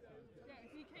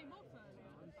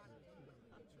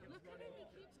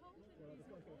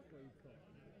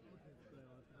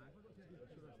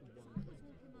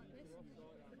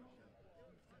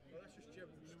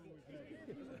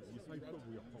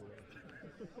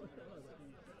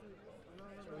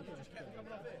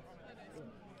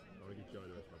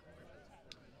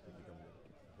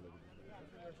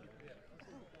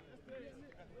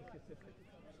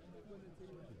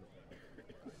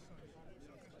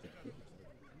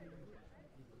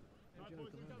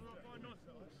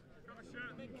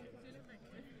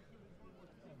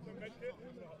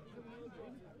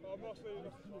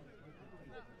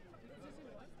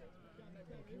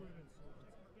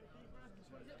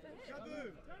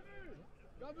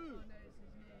 Yeah,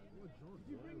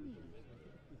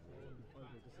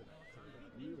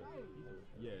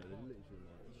 they're literally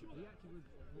like. He actually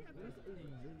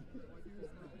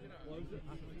was. I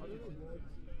don't know.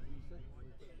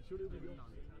 Should it be on? No,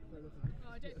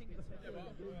 I don't think it's him.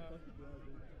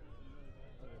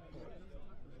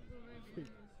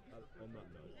 On that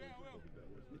note,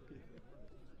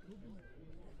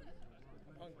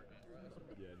 I'm hungry now, right?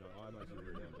 yeah, no, I'm actually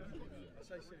really hungry. I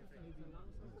say silly things. Oh,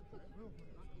 he's going to take his own.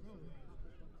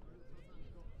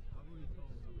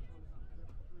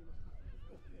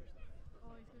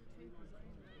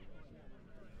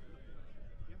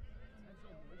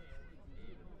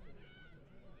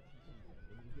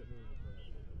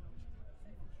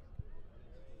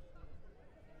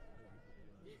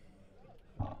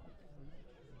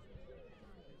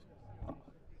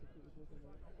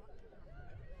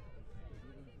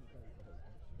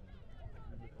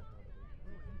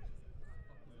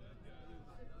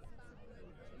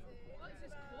 What's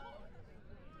his quad?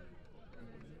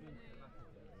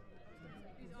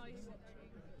 He's ice watching.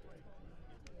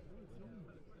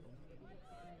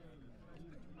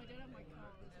 I don't have my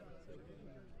car as well, so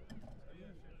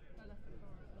I left the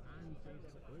car.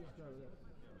 Where's Joe? No,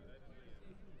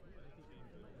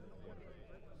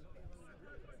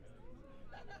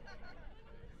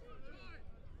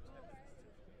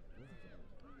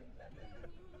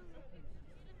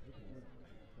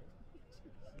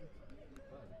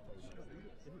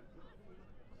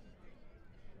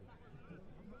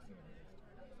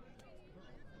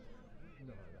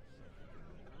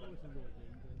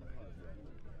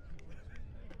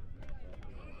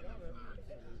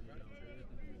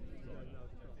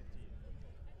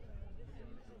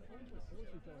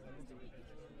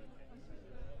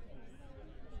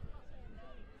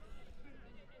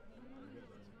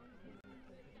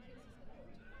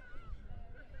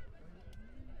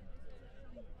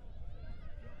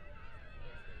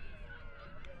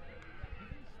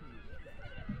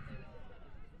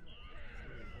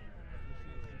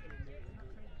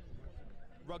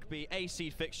 Rugby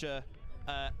A-seed fixture,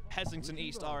 Heslington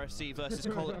East RFC versus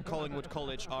Collingwood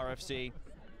College RFC.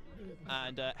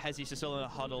 And Hezzy still in a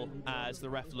huddle as the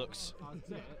ref looks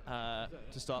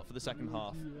to start for the second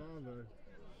half.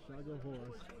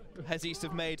 Hezzy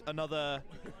have made another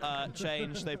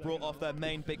change. They brought off their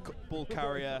main big ball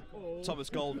carrier, Thomas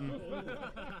Golden.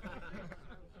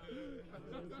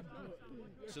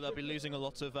 So they'll be losing a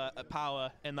lot of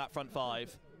power in that front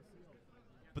five.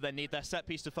 But they need their set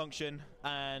piece to function,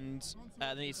 and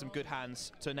they need some good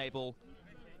hands to enable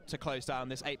to close down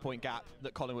this 8-point gap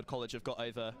that Collingwood College have got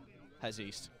over Hes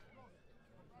East.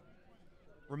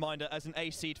 Reminder, as an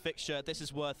A-seed fixture, this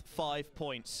is worth 5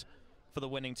 points for the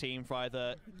winning team for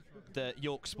either the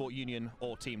York Sport Union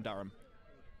or Team Durham.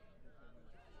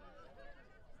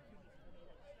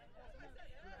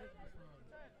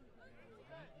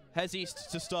 Hes East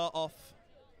to start off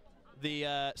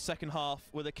the second half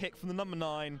with a kick from the number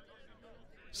 9,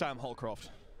 Sam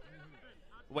Holcroft,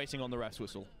 waiting on the ref's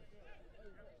whistle.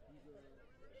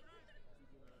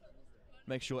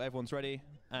 Make sure everyone's ready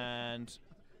and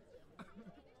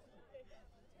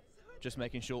just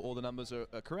making sure all the numbers are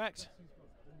correct,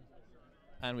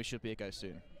 and we should be a go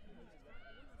soon.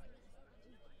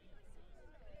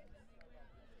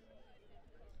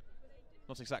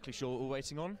 Not exactly sure what we're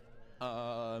waiting on.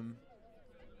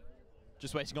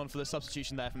 Just waiting on for the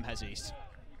substitution there from Hes East.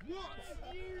 What?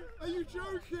 Are you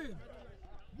joking?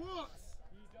 What?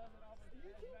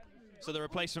 So the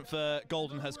replacement for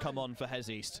Golden has come on for Hes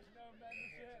East.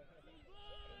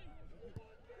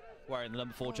 Wearing the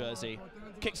number 4 jersey.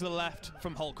 Kick to the left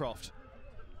from Holcroft.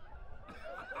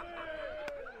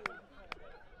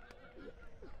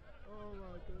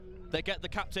 They get the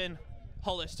captain,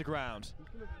 Hollis, to ground.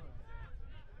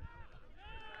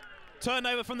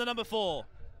 Turnover from the number 4.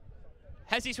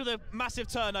 Hes East with a massive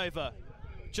turnover,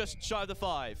 just shy of the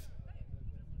 5.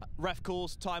 Ref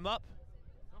calls time up.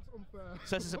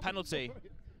 Says it's a penalty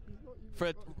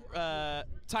for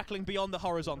tackling beyond the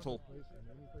horizontal.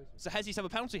 So Hes East have a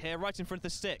penalty here, right in front of the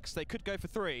sticks. They could go for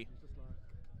 3.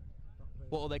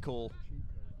 What will they call?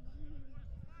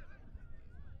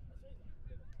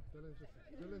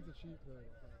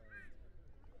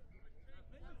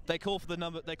 They call for the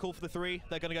number. They call for the 3.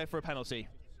 They're going to go for a penalty.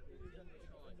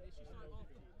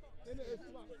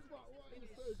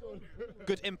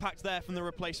 Good impact there from the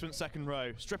replacement second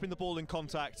row, stripping the ball in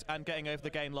contact and getting over the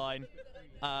gain line.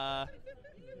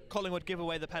 Collingwood give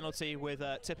away the penalty with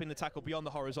tipping the tackle beyond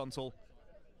the horizontal.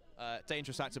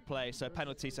 Dangerous act of play, so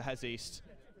penalty to Hes East.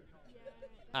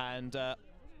 And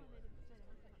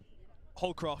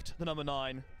Holcroft, the number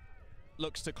 9,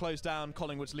 looks to close down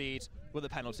Collingwood's lead with a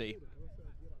penalty.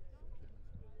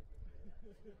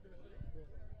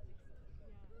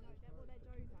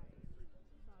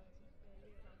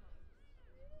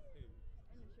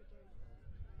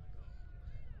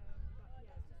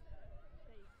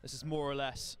 This is more or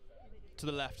less to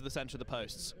the left of the centre of the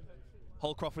posts.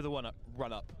 Holcroft with a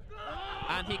run up.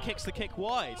 And he kicks the kick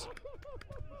wide.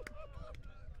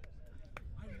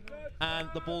 And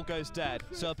the ball goes dead.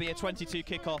 So it'll be a 22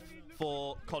 kickoff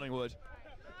for Collingwood.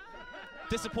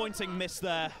 Disappointing miss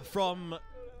there from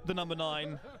the number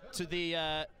 9, to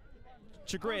the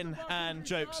chagrin and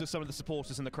jokes of some of the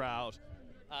supporters in the crowd.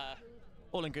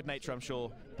 All in good nature, I'm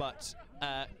sure. But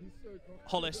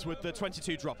Hollis with the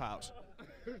 22 dropout.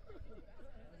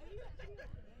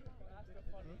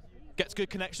 Gets good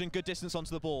connection, good distance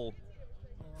onto the ball.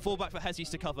 Fullback for Hezzies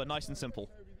to cover, nice and simple.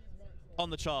 On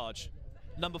the charge.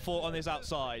 Number 4 on his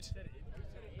outside.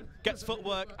 Gets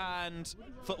footwork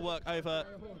over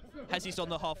Hezzies on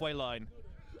the halfway line.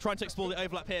 Trying to explore the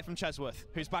overlap here from Chesworth,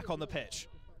 who's back on the pitch.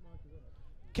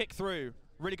 Kick through,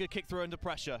 really good kick through under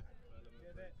pressure.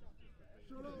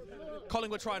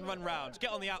 Collingwood try and run round,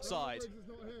 get on the outside.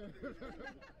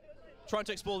 Trying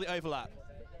to explore the overlap.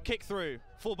 Kick through,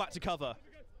 fullback to cover.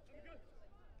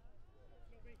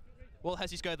 Will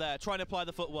Hezzies go there, trying to apply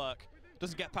the footwork.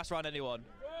 Doesn't get past around anyone.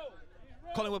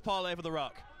 Collingwood pile over the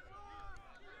ruck.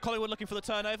 Collingwood looking for the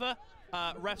turnover.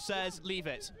 Ref says leave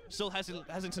it. Still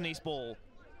Heslington East ball.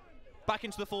 Back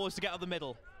into the forwards to get out the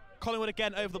middle. Collingwood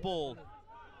again over the ball.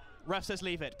 Ref says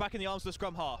leave it. Back in the arms of the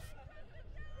scrum half.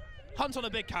 Hunt on a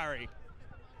big carry.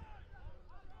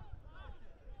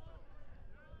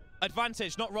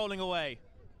 Advantage, not rolling away.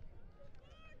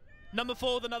 Number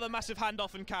 4 with another massive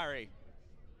handoff and carry.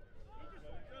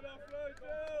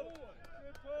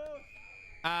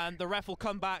 And the ref will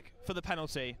come back for the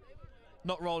penalty.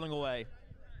 Not rolling away.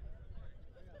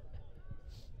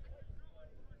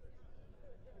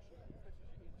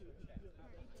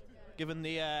 Given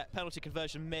the penalty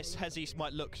conversion miss, Hezzies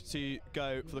might look to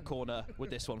go for the corner with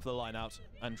this one for the line out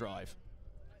and drive.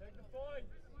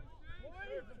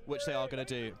 Which they are going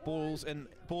to do.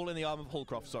 Ball in the arm of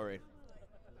Holcroft, sorry.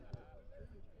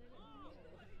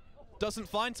 Doesn't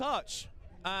find touch.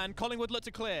 And Collingwood look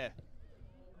to clear.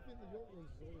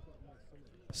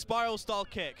 Spiral style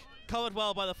kick. Covered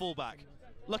well by the fullback.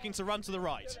 Looking to run to the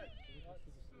right.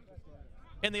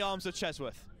 In the arms of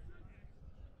Chesworth.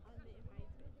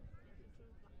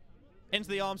 Into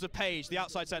the arms of Page, the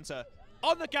outside centre.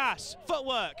 On the gas,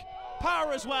 footwork,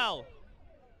 power as well.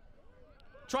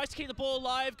 Tries to keep the ball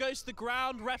alive, goes to the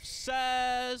ground. Ref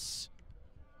says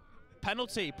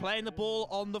penalty, playing the ball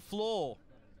on the floor.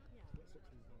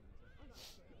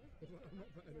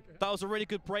 That was a really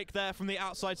good break there from the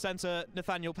outside centre,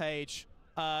 Nathaniel Page.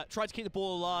 Tried to keep the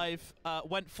ball alive,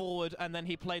 went forward, and then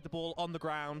he played the ball on the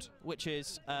ground, which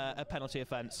is a penalty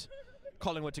offence.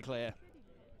 Collingwood to clear.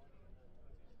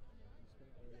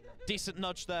 Decent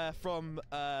nudge there from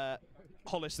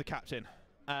Hollis, the captain.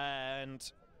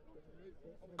 And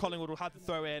Collingwood will have the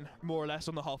throw in, more or less,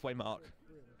 on the halfway mark.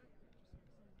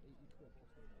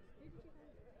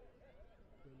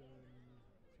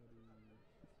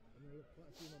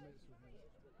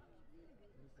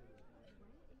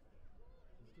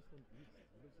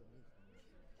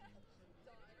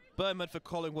 Burnman for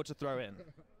Collingwood to throw in.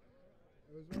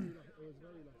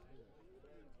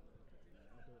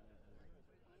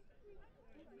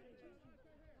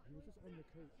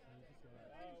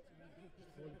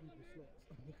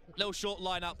 Little short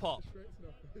line out pop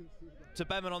to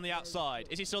Behrman on the outside.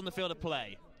 Is he still in the field of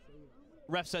play?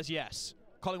 Ref says yes.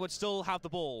 Collingwood still have the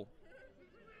ball.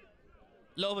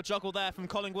 Little of a juggle there from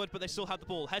Collingwood, but they still have the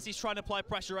ball. Hezzy's trying to apply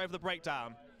pressure over the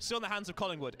breakdown. Still in the hands of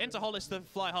Collingwood. Into Hollis, the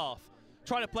fly half.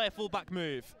 Trying to play a full-back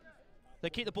move. They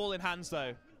keep the ball in hands,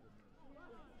 though.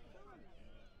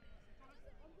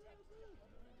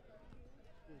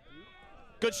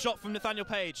 Good shot from Nathaniel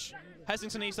Page.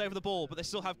 Heslington East over the ball, but they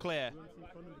still have clear.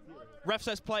 Ref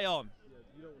says play on.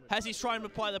 Hezzy's trying to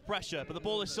apply the pressure, but the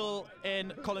ball is still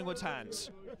in Collingwood's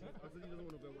hands.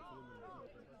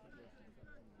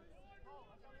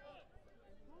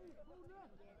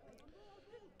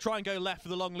 Try and go left for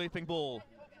the long looping ball.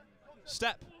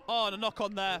 Step on, a knock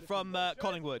on there from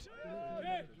Collingwood.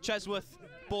 Chesworth,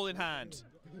 ball in hand.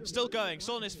 Still going,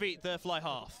 still on his feet, the fly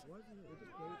half.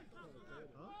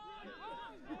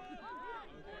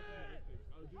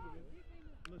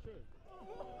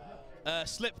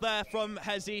 Slip there from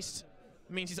Hez East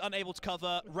means he's unable to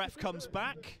cover. Ref comes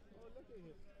back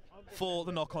for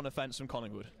the knock-on offence from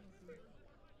Collingwood.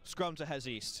 Scrum to Hez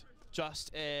East,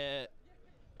 just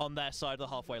on their side of the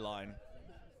halfway line.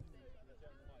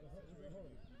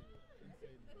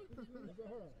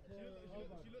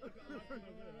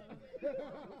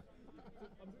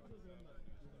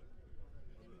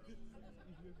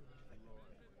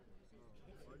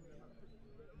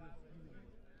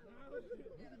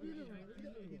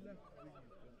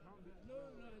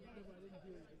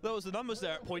 There was the numbers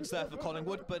there at points there for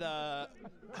Collingwood, but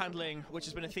handling, which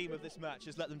has been a theme of this match,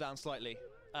 has let them down slightly.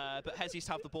 But Hes East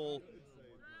have the ball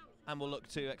and will look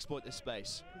to exploit this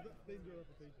space.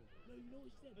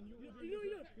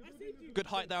 Good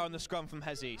height there on the scrum from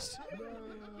Hes East.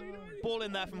 Ball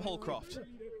in there from Holcroft.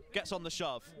 Gets on the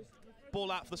shove.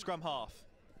 Ball out for the scrum half.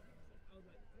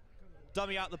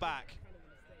 Dummy out the back.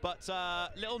 But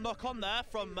little knock on there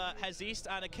from Hes East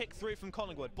and a kick through from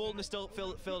Collingwood. Ball in the still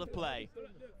field of play.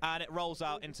 And it rolls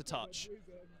out into touch,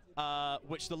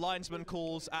 which the linesman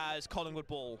calls as Collingwood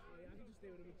ball.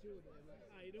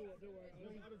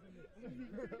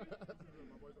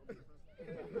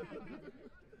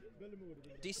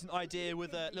 Decent idea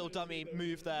with a little dummy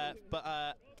move there,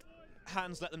 but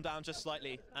hands let them down just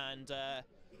slightly, and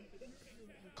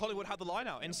Collingwood had the line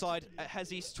out inside at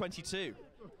Hes East 22.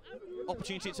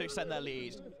 Opportunity to extend their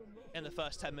lead in the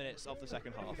first 10 minutes of the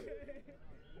second half.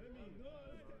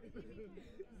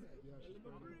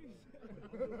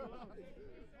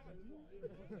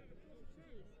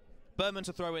 Berman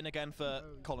to throw in again for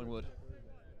Collingwood.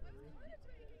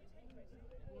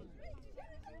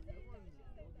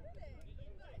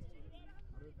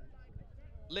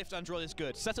 Lift and draw is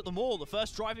good. Set up the maul, the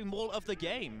first driving maul of the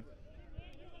game.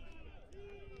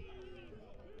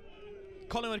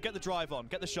 Collingwood get the drive on,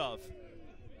 get the shove.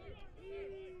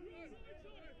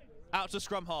 Out to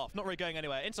scrum half, not really going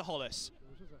anywhere. Into Hollis.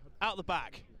 Out the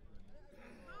back.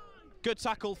 Good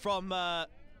tackle from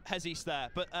Hes East there,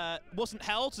 but wasn't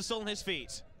held, so still on his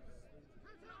feet.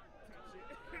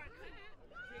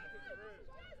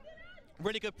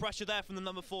 Really good pressure there from the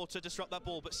number 4 to disrupt that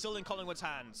ball, but still in Collingwood's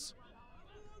hands.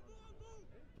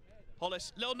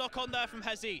 Hollis, little knock on there from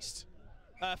Hes East.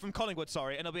 From Collingwood,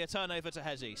 sorry, and it'll be a turnover to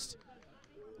Hes East.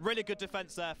 Really good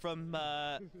defence there from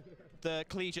the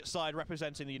collegiate side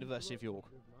representing the University of York.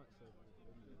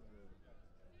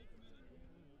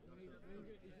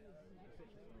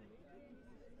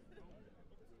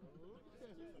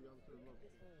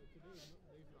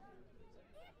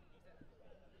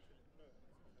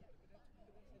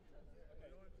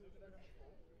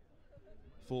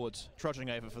 Forwards trudging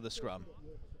over for the scrum.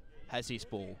 Hes East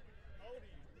ball.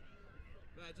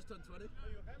 Yeah, just turned 20.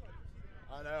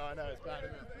 I know, it's bad,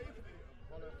 isn't it?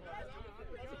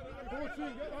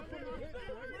 14, get up from the pitch,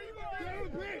 right? Get on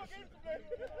the pitch!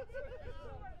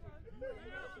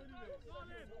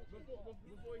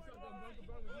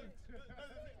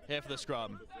 Here for the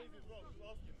scrum.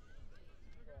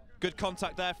 Good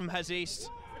contact there from Hes East.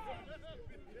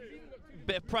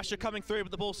 Bit of pressure coming through,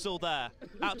 but the ball's still there.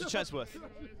 Out to Chesworth.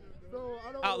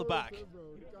 Out the back.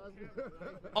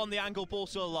 On the angle, ball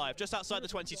still alive, just outside the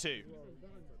 22.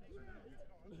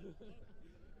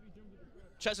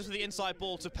 Chesworth with the inside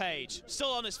ball to Page. Still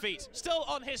on his feet. Still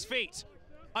on his feet.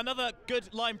 Another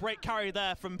good line break carry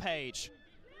there from Page.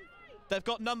 They've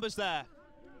got numbers there.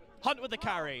 Hunt with the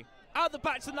carry. Out the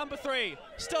back to number 3.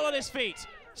 Still on his feet.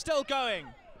 Still going.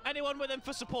 Anyone with him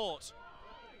for support.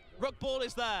 Ruck ball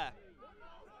is there.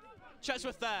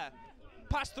 Chesworth there.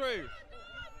 Pass through.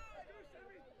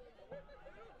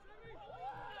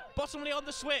 Bottomley on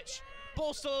the switch.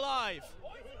 Ball still alive.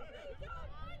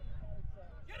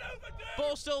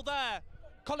 Ball still there.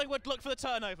 Collingwood look for the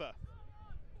turnover.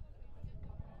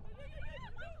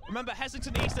 Remember,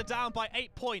 Heslington East are down by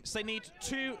 8 points. They need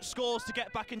 2 scores to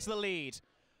get back into the lead.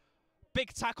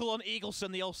 Big tackle on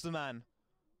Eagleson, the Ulster man.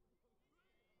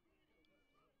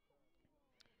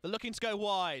 They're looking to go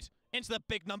wide. Into the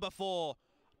big number 4.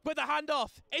 With the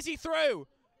handoff. Is he through?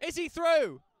 Is he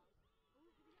through?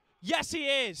 Yes, he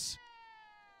is.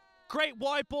 Great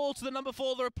wide ball to the number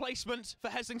 4, the replacement for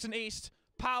Heslington East.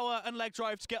 Power and leg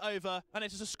drive to get over, and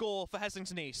it is a score for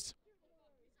Heslington East.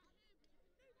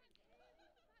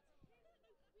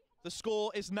 The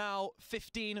score is now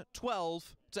 15-12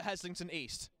 to Heslington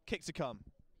East. Kick to come.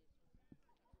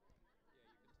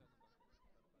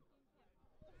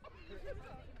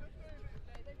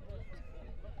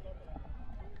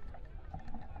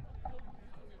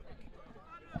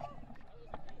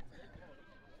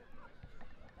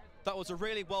 That was a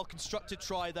really well-constructed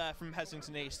try there from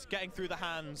Heslington East, getting through the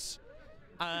hands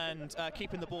and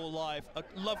keeping the ball alive. A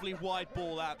lovely wide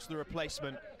ball out to the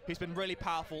replacement. He's been really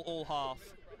powerful all half,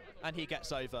 and he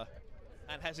gets over.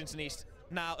 And Heslington East,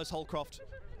 now as Holcroft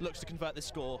looks to convert this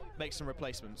score, make some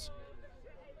replacements.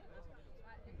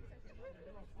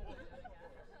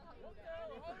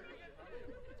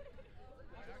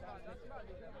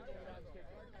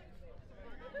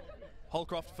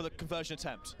 Holcroft for the conversion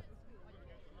attempt.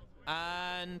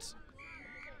 And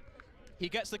he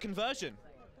gets the conversion.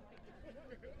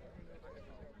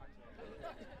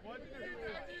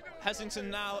 Hessington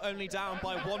now only down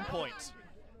by 1 point.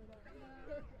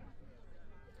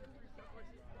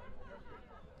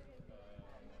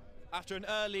 After an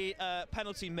early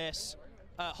penalty miss,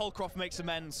 Holcroft makes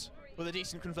amends with a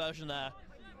decent conversion there.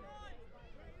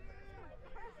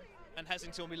 And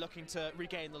Hessington will be looking to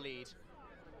regain the lead.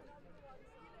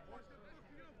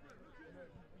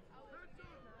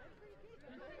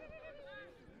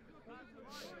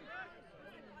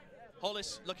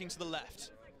 Hollis looking to the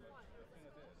left.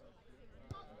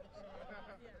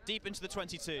 Deep into the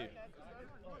 22.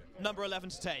 Number 11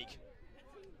 to take.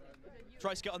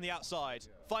 Tries to get on the outside.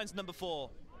 Finds number 4.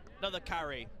 Another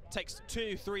carry. Takes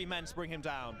 2-3 men to bring him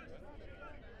down.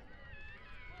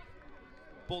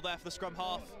 Ball there for the scrum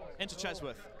half. Into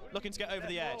Chesworth. Looking to get over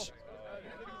the edge.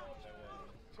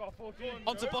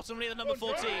 Onto Bottomley, the number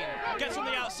 14. Gets on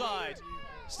the outside.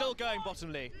 Still going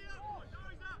Bottomley.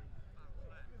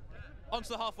 Onto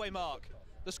the halfway mark.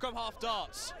 The scrum half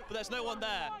darts, but there's no one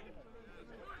there.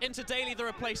 Into Daly, the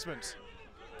replacement.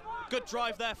 Good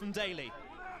drive there from Daly.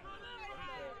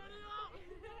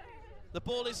 The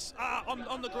ball is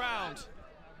on the ground.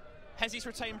 Hezzy's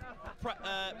retained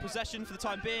possession for the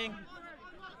time being.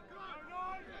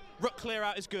 Ruck clear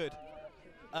out is good.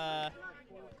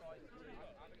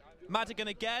 Madigan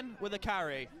again with a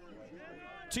carry.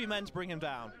 2 men to bring him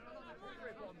down.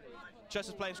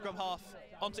 Chester's playing scrum half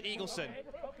onto Eagleson.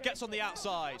 Gets on the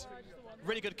outside.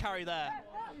 Really good carry there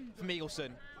from Eagleson.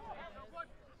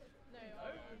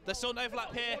 There's still an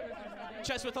overlap here.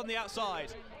 Chesworth on the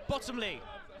outside. Bottomley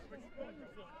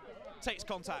takes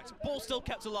contact. Ball still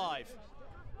kept alive.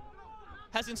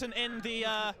 Hessington in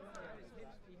the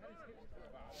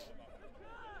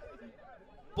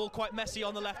ball quite messy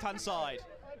on the left-hand side.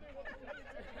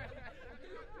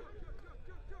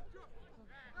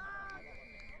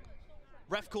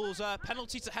 Ref calls a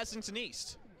penalty to Hessington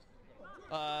East.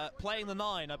 Playing the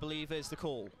 9, I believe, is the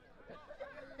call.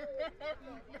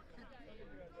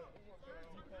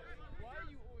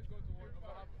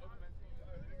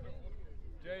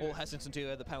 All Hessington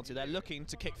do the penalty. They're looking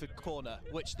to kick for corner,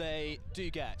 which they do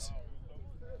get.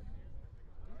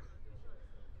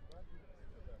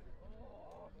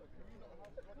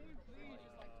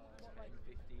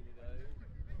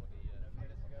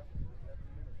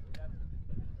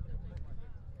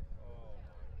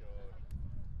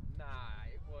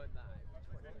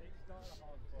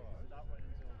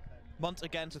 Munt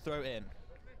again to throw in.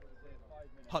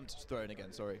 Hunt to throw in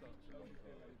again, sorry.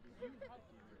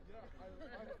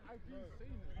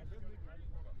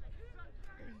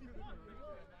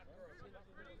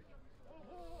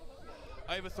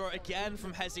 Overthrow again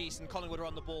from Hez East, and Collingwood are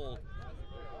on the ball.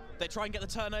 They try and get the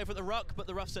turnover at the ruck, but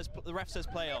the ref says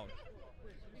play on.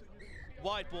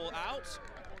 Wide ball out,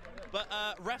 but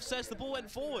ref says the ball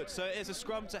went forward, so it is a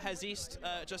scrum to Hez East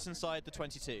just inside the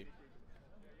 22.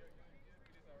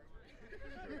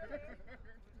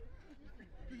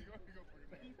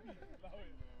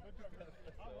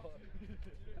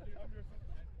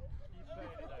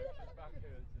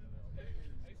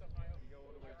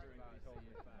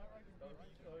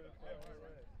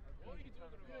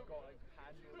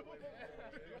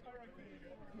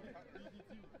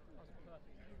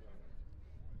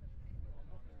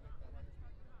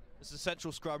 This is a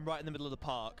central scrum right in the middle of the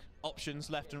park. Options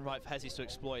left and right for Hezzies to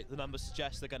exploit. The numbers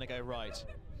suggest they're going to go right.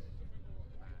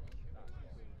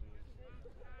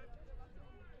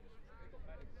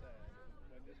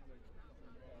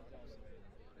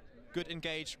 Good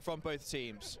engage from both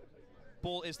teams.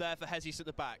 Ball is there for Hezzies at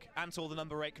the back. Antal, the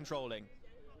number 8, controlling.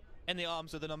 In the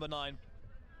arms of the number 9.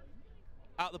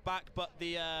 Out the back, but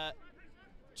the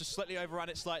just slightly overran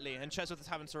it slightly, and Chesworth is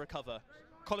having to recover.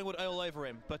 Collingwood all over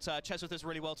him, but Chesworth does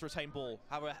really well to retain ball.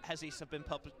 However, Hezzies have been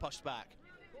pushed back.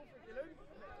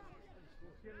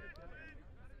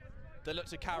 They look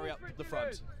to carry up the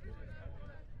front.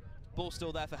 Ball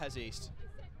still there for Hez East.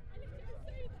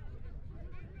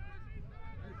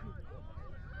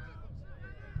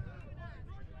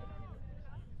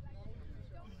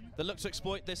 They look to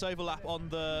exploit this overlap on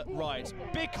the right.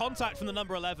 Big contact from the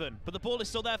number 11, but the ball is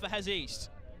still there for Hez East.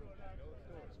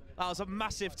 That was a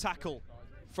massive tackle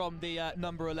from the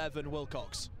number 11,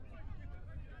 Wilcox.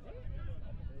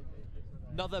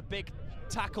 Another big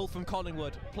tackle from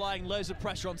Collingwood, applying loads of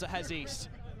pressure onto Hez East.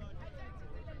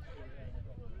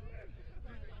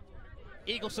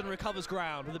 Eagleson recovers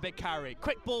ground with a big carry.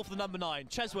 Quick ball for the number 9,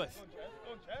 Chesworth.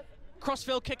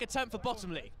 Crossfield kick attempt for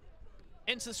Bottomley.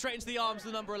 Straight into the arms of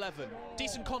the number 11.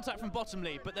 Decent contact from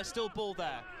Bottomley, but there's still ball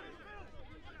there.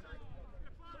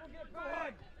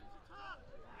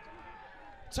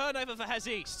 Turnover for Hez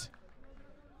East.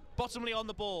 Bottomley on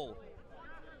the ball.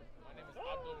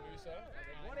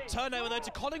 Turnover though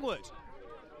to Collingwood.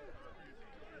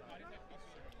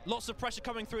 Lots of pressure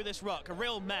coming through this ruck, a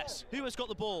real mess. Who has got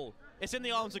the ball? It's in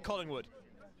the arms of Collingwood.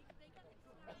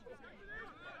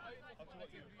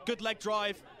 Good leg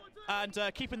drive and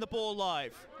keeping the ball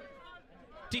alive.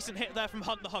 Decent hit there from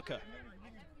Hunt the hooker.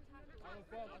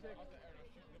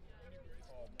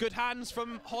 Good hands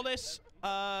from Hollis.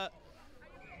 Out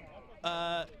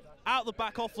the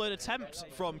back offload attempt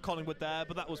from Collingwood there,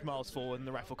 but that was miles forward and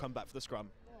the ref will come back for the scrum.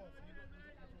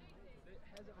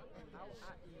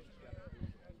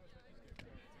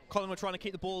 Collingwood trying to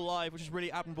keep the ball alive, which is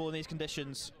really admirable in these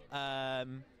conditions. The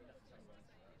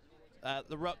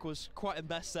ruck was quite a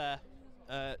mess there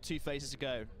 2 phases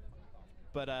ago,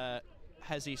 but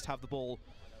Hes East have the ball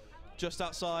just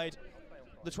outside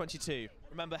the 22.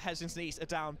 Remember, Heslington East are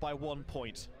down by 1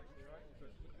 point.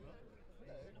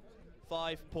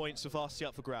 5 points for Varsity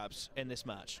up for grabs in this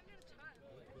match.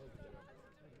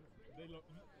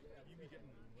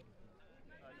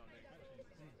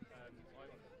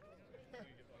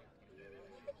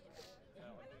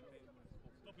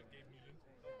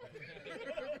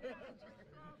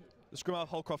 The scrum half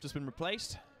Holcroft has been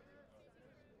replaced,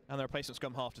 and the replacement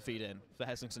scrum half to feed in for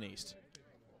Heslington East.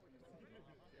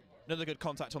 Another good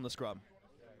contact on the scrum.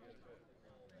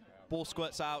 Ball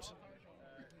squirts out.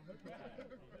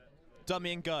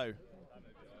 Dummy and go.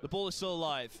 The ball is still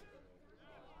alive.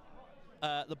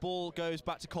 The ball goes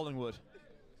back to Collingwood.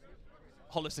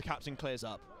 Hollis, the captain, clears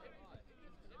up.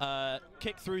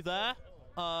 Kick through there.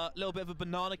 A little bit of a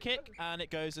banana kick, and it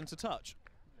goes into touch.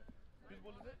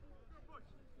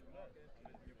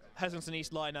 Heslington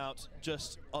East line out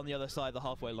just on the other side of the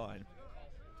halfway line.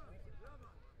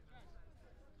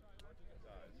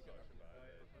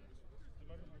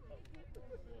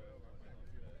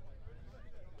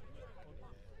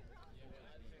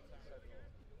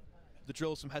 The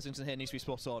drills from Heslington here need to be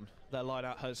spot on. Their line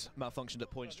out has malfunctioned at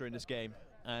points during this game,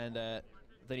 and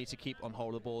they need to keep on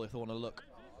hold of the ball if they want to look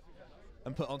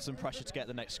and put on some pressure to get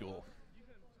the next score,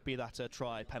 be that a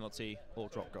try, penalty or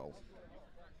drop goal.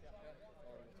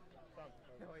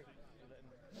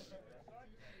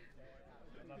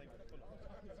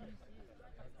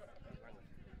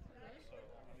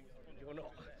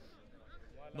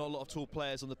 Not a lot of tall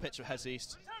players on the pitch of Hes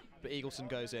East, but Eagleson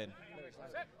goes in.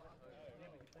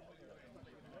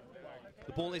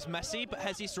 The ball is messy, but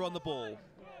Hes East are on the ball.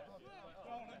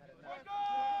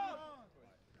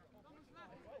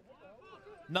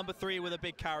 Number 3 with a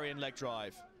big carry and leg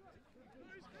drive.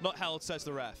 Not held, says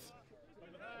the ref.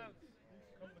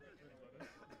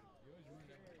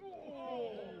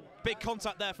 Big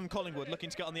contact there from Collingwood, looking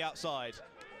to get on the outside.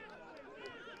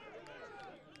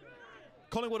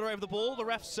 Collingwood are over the ball. The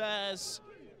ref says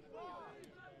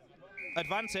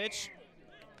advantage.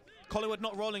 Collingwood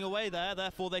not rolling away there,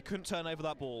 therefore they couldn't turn over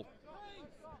that ball.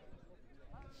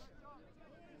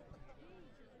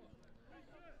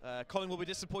 Collingwood will be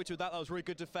disappointed with that. That was really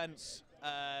good defence,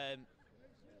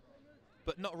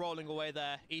 but not rolling away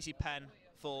there. Easy pen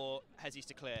for Hes East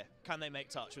to clear. Can they make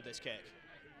touch with this kick?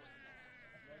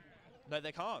 No,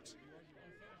 they can't.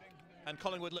 And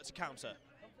Collingwood look to counter.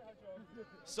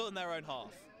 Still in their own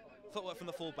half. Footwork from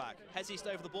the fullback. Hes East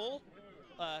over the ball.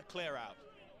 Clear out.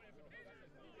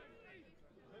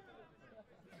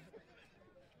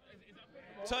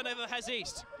 Turnover Hes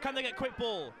East. Can they get quick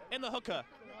ball? In the hooker.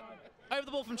 Over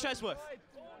the ball from Chesworth.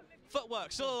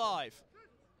 Footwork still alive.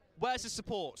 Where's his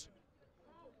support?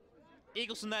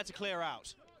 Eagleson there to clear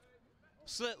out.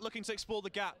 Slit looking to explore the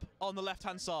gap on the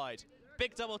left-hand side.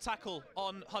 Big double tackle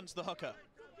on Hunt the hooker.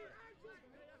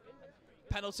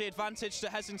 Penalty advantage to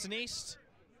Heslington East.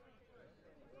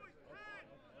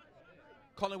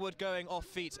 Collingwood going off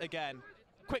feet again.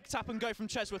 Quick tap and go from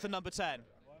Chesworth and number 10.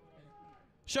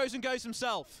 Shows and goes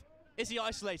himself. Is he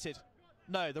isolated?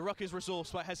 No, the ruck is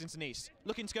resourced by Heslington East.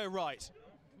 Looking to go right.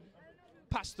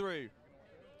 Pass through.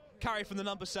 Carry from the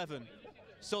number 7.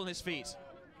 Still on his feet.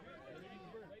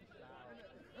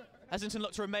 Heslington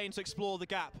look to remain to explore the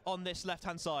gap on this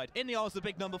left-hand side. In the arms of the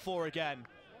big number 4 again.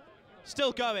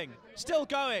 Still going. Still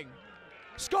going.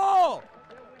 Score!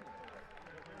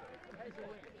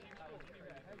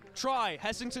 Try,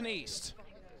 Heslington East.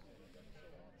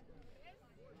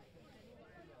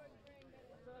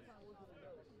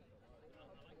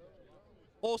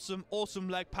 Awesome, awesome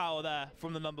leg power there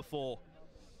from the number 4.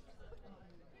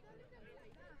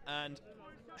 And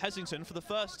Heslington, for the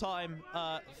first time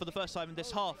in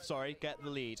this half, get the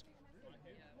lead.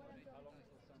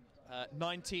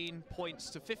 19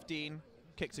 points to 15,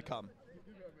 kick to come.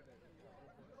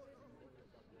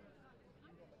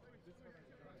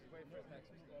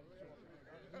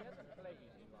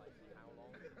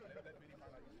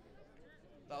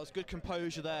 That was good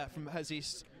composure there from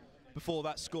Hezist before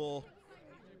that score.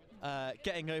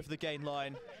 Getting over the gain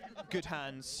line, good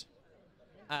hands,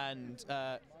 and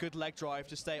good leg drive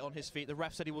to stay on his feet. The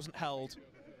ref said he wasn't held,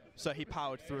 so he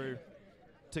powered through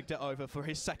to get over for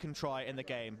his second try in the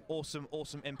game. Awesome,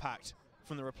 awesome impact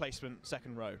from the replacement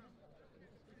second row.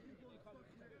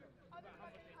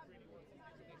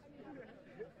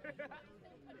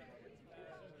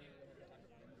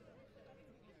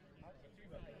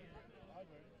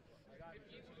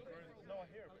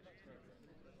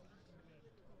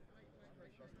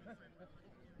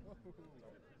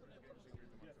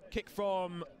 Kick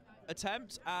from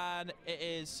attempt, and it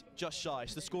is just shy.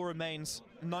 So the score remains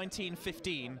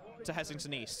 19-15 to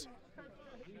Heslington East.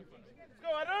 Let's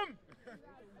go, Adam!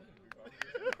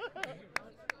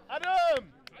 Adam!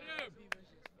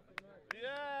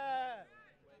 Yeah!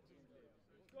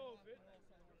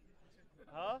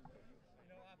 Huh?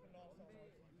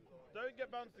 Don't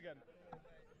get bounced again.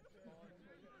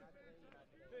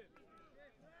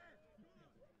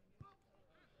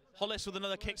 Hollis with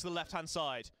another kick to the left-hand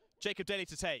side. Jacob Daly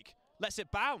to take. Lets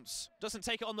it bounce. Doesn't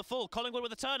take it on the full. Collingwood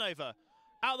with a turnover.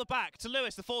 Out the back to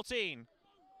Lewis, the 14.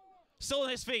 Still on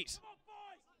his feet.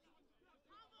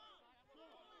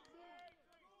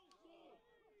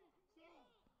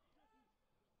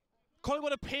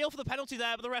 Collingwood appeal for the penalty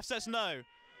there, but the ref says no.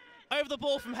 Over the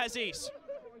ball from Hezist.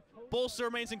 Ball still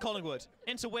remains in Collingwood.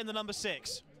 In to win the number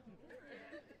 6.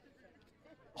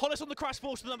 Hollis on the crash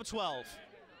ball to the number 12.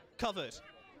 Covered.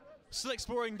 Still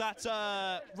exploring that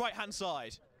right-hand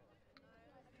side.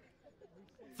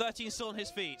 13 still on his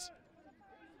feet.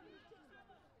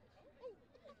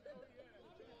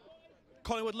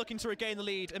 Collingwood looking to regain the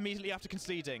lead immediately after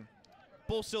conceding.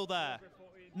 Ball still there.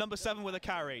 Number 7 with a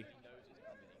carry.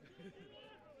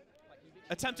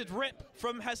 Attempted rip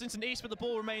from Heslington East, but the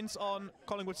ball remains on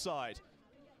Collingwood's side.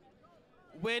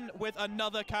 Win with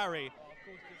another carry.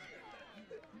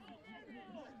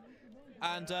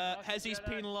 And Hezzy's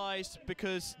penalised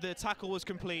because the tackle was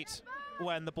complete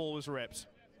when the ball was ripped.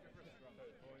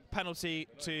 Penalty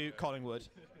to Collingwood.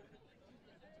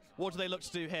 What do they look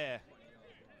to do here?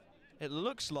 It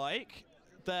looks like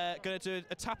they're going to do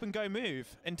a tap and go move.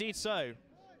 Indeed so.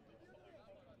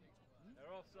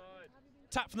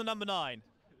 Tap from the number 9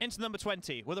 into number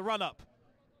 20 with a run up.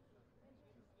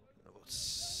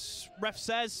 Ref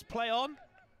says play on.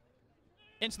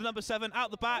 Into the number 7, out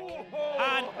the back,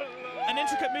 and an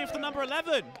intricate move for the number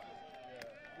 11.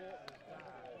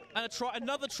 And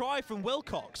another try from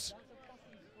Wilcox.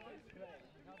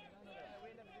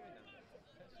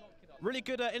 Really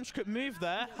good intricate move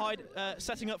there,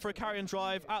 setting up for a carry and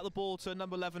drive, out the ball to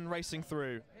number 11 racing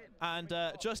through. And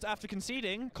just after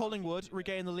conceding, Collingwood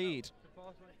regain the lead.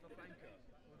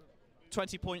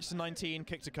 20 points to 19,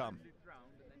 kick to come.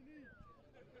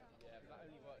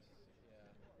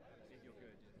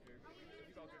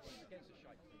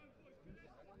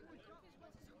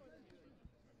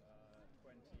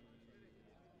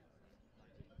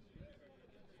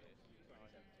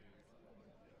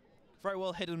 Very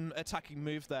well hidden attacking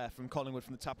move there from Collingwood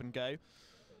from the tap and go.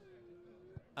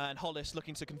 And Hollis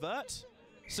looking to convert.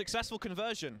 Successful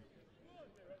conversion.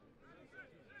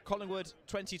 Collingwood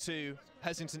 22,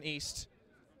 Heslington East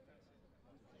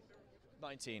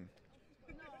 19.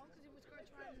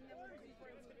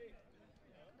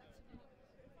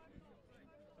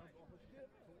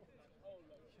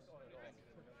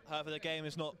 However, the game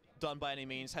is not done by any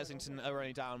means. Heslington are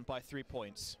only down by 3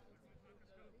 points.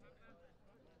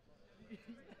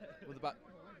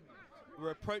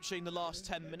 We're approaching the last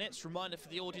 10 minutes. Reminder for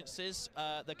the audiences,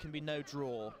 there can be no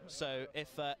draw. So if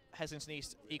Heslington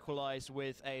East equalise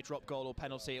with a drop goal or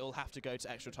penalty, it will have to go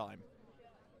to extra time.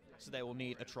 So they will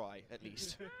need a try, at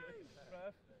least.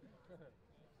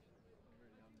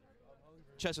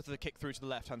 Chesworth with a kick through to the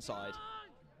left-hand side.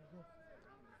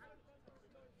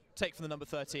 Take from the number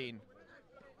 13.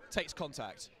 Takes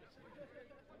contact.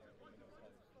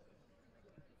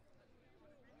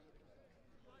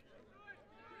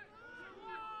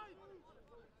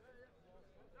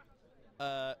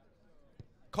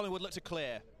 Collingwood look to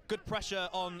clear. Good pressure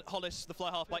on Hollis, the fly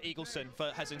half by Eagleson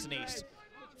for Heslington East.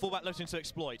 Fullback looking to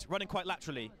exploit, running quite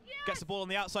laterally. Gets the ball on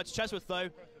the outside to Chesworth though.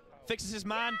 Fixes his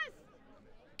man.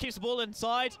 Keeps the ball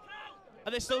inside.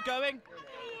 Are they still going?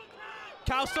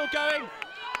 Cal's still going.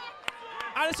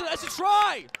 And it's a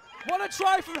try! What a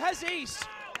try from Hes East.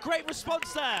 Great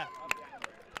response there.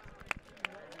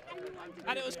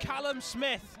 And it was Callum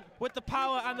Smith with the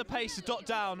power and the pace to dot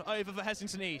down over for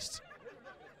Heslington East.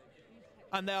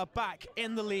 And they are back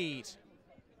in the lead.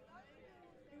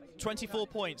 24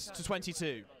 points to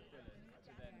 22.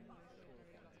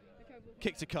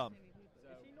 Kick to come.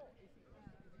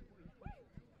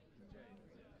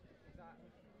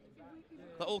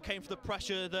 That all came from the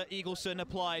pressure that Eagleson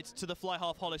applied to the fly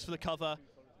half Hollis for the cover.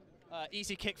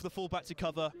 Easy kick for the fullback to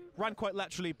cover. Ran quite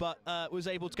laterally, but was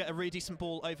able to get a really decent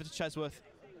ball over to Chesworth.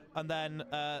 And then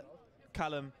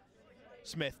Callum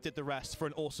Smith did the rest for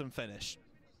an awesome finish.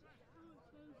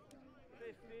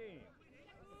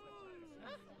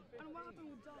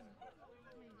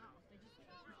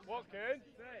 What, kid?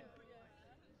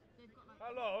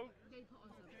 How long?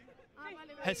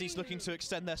 Hezzy's looking to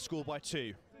extend their score by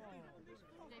 2.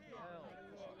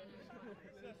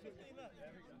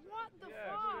 What the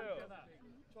fuck?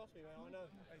 Trust me, man, I know.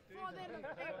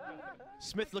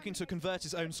 Smith looking to convert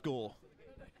his own score.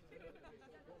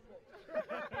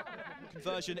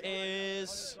 Conversion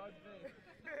is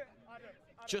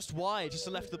just wide, just to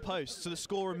the left of the post. So the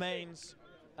score remains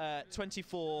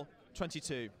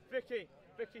 24-22. Vicky,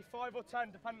 5 or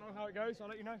 10, depending on how it goes. I'll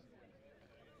let you know.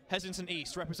 Heslington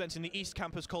East, representing the East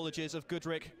Campus colleges of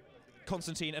Goodricke,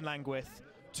 Constantine and Langwith.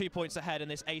 2 points ahead in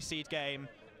this A-seed game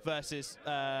versus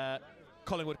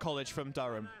Collingwood College from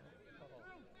Durham.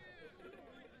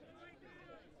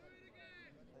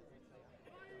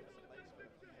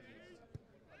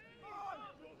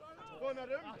 Go on,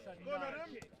 Adam. Go on, Adam.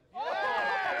 Oh,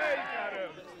 there you got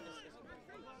him.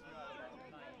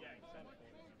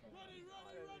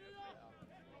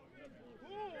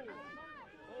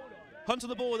 Hunt on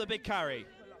the ball with a big carry.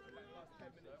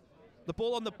 The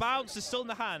ball on the bounce is still in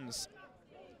the hands.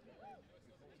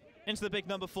 Into the big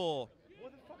number 4.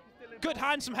 Good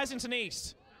hands from Heslington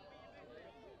East.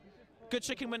 Good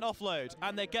chicken wing offload,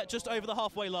 and they get just over the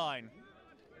halfway line.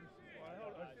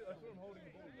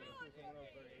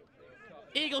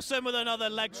 Eagleson with another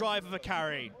leg drive of a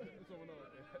carry.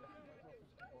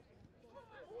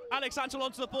 Alex Antle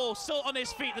onto the ball, still on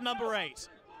his feet, the number 8.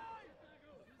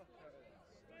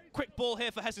 Quick ball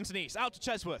here for Heslington East, out to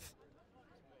Chesworth.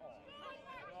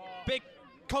 Big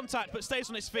contact, but stays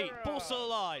on his feet. Ball still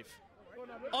alive.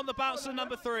 On the bounce to the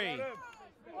number 3.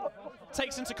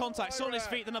 Takes into contact, still on his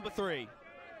feet, the number 3.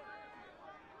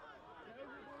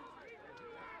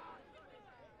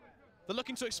 They're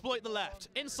looking to exploit the left.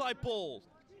 Inside ball.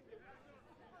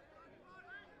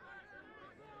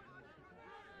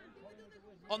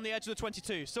 On the edge of the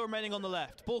 22, still remaining on the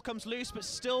left. Ball comes loose, but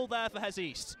still there for Hes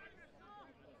East.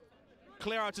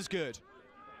 Clear out is good.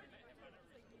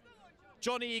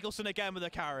 Johnny Eagleson again with a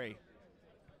carry.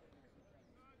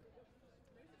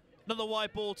 Another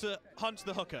wide ball to Hunt,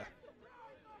 the hooker.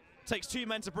 Takes 2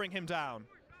 men to bring him down.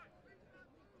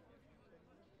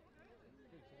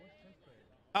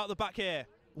 Out the back here.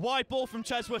 Wide ball from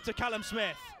Chesworth to Callum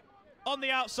Smith. On the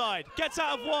outside. Gets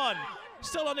out of 1.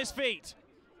 Still on his feet.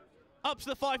 Up to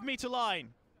the 5-metre line.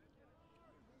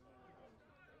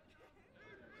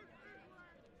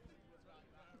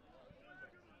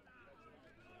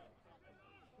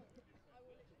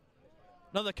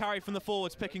 Another carry from the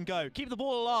forwards, pick and go. Keep the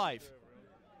ball alive.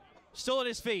 Still on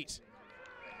his feet.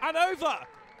 And over!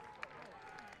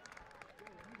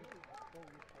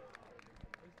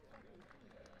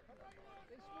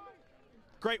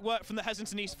 Great work from the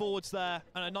Heslington East forwards there,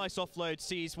 and a nice offload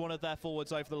sees one of their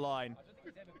forwards over the line.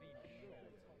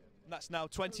 And that's now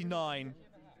 29-22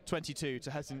 to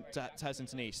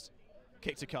Heslington East.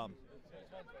 Kick to come.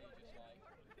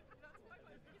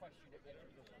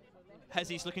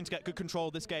 Hezzy's looking to get good control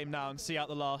of this game now and see out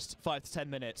the last 5 to 10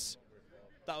 minutes.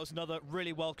 That was another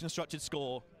really well-constructed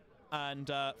score,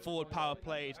 and forward power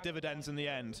played dividends in the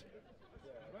end.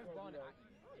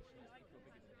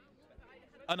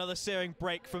 Another searing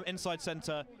break from inside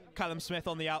centre, Callum Smith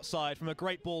on the outside from a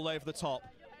great ball over the top.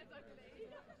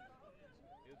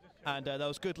 And there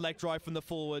was good leg drive from the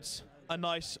forwards, a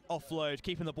nice offload,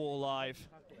 keeping the ball alive,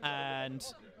 and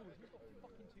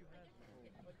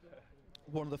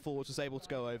one of the forwards was able to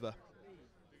go over.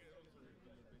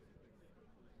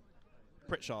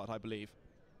 Pritchard, I believe.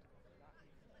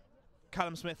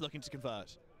 Callum Smith looking to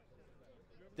convert.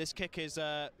 This kick is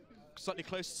slightly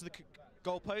closer to the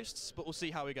goalposts, but we'll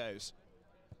see how he goes.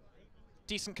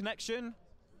 Decent connection,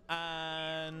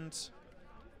 and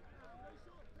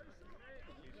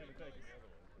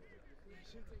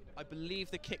I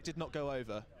believe the kick did not go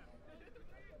over.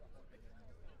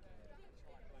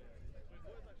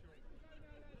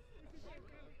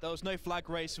 There was no flag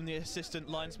raised from the assistant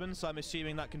linesman, so I'm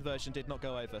assuming that conversion did not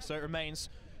go over. So it remains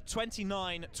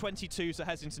 29-22 to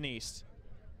Heslington East.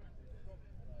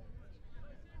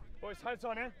 Boys, heads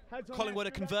on here. Heads on Collingwood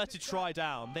here. a converted try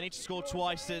down. They need to score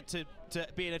twice to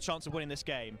be in a chance of winning this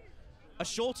game. A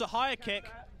shorter, higher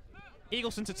kick.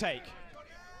 Eagleson to take.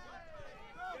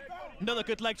 Another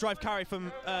good leg drive carry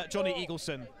from Johnny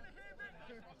Eagleson.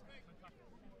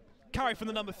 Carry from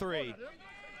the number 3.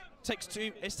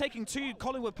 It's taking two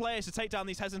Collingwood players to take down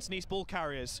these Heslington East ball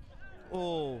carriers.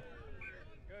 Oh.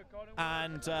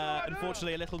 And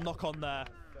unfortunately a little knock on there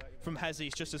from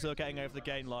Hezzies just as they were getting over the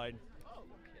gain line.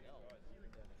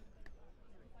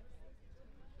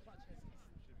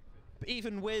 But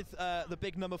even with the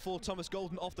big number 4 Thomas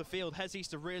Golden off the field,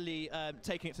 Hezzies are really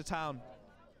taking it to town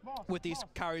with these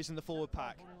carries in the forward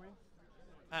pack.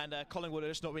 And Collingwood are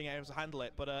just not being able to handle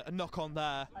it, but a knock on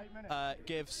there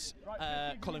gives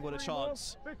Collingwood a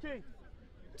chance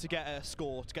to get a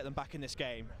score, to get them back in this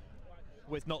game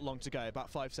with not long to go,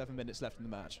 about 5-7 minutes left in the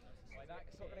match.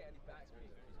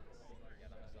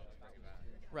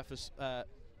 Ref has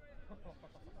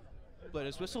blown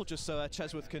his whistle just so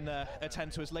Chesworth can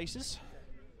attend to his laces,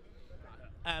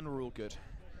 and we're all good.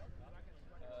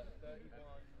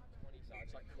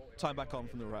 Time back on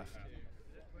from the ref.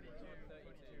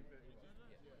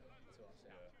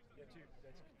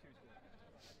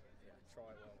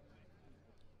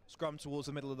 Scrum towards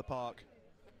the middle of the park.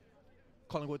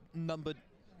 Collingwood numbered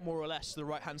more or less to the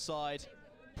right-hand side.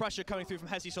 Pressure coming through from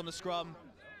Hezzies on the scrum.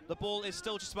 The ball is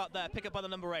still just about there, pick up by the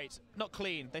number 8. Not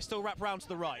clean, they still wrap round to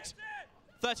the right.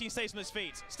 13 stays on his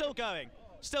feet, still going,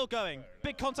 still going.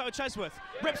 Big contact with Chesworth,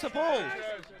 rips the ball.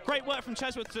 Great work from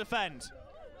Chesworth to defend.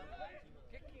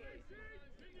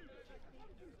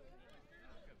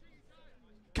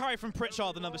 Carry from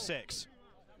Pritchard, the number 6.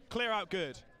 Clear out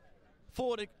good.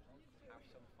 Forward.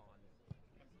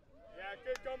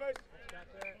 Good, Gomez.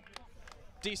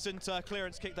 Decent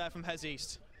clearance kick there from Hez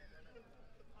East.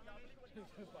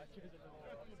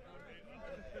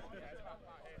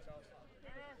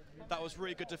 That was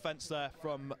really good defence there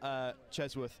from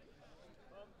Chesworth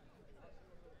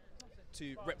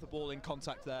to rip the ball in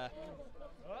contact there.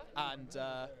 And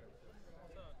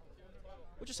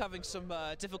we're just having some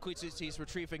difficulties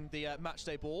retrieving the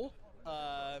matchday ball.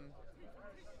 But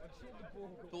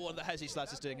one of the Hez East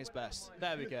lads is doing his best.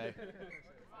 There we go.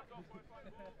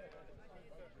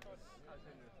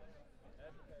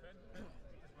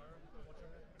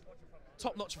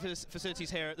 Top-notch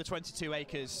facilities here at the 22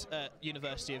 acres at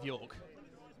University of York.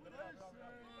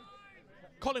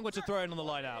 Collingwood to throw in on the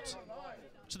line out.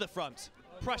 To the front.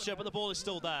 Pressure, but the ball is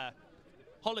still there.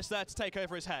 Hollis there to take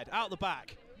over his head. Out the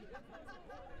back.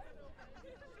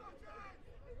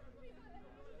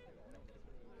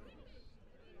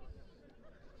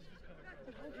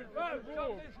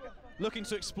 Looking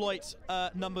to exploit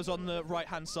numbers on the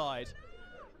right-hand side.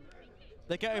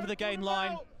 They get over the gain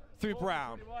line through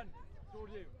Brown.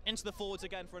 Into the forwards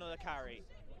again for another carry.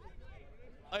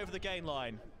 Over the gain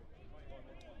line.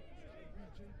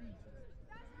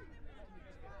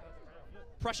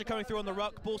 Pressure coming through on the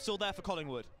ruck. Ball still there for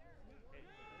Collingwood.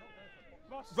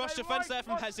 Rush defence there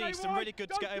from Hez East and really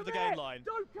good to get over the gain line.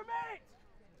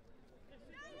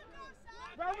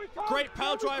 Great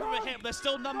power drive from a hip. There's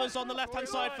still numbers on the left-hand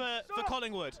side for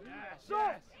Collingwood.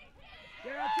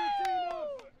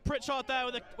 Pritchard there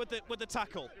with the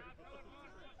tackle.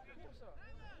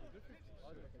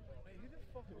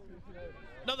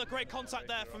 Another great contact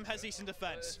there from Hez East in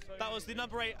defence. That was the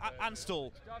number 8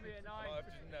 Anstall.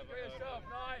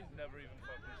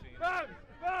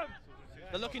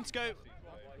 They're looking to go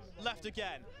left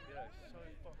again.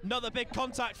 Another big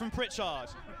contact from Pritchard.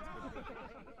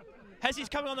 Hez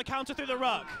East coming on the counter through the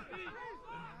ruck.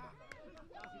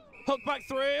 Hook back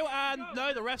through, and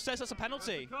no, the ref says that's a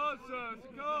penalty. It's a card, sir, it's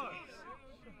a card.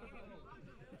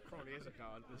 Probably is a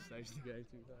card at this stage to go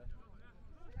to there.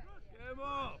 Get him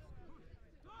off.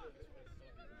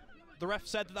 The ref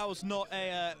said that was not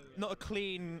a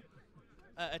clean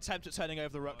attempt at turning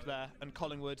over the ruck there, and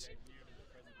Collingwood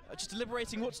just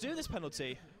deliberating what to do with this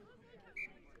penalty.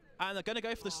 And they're going to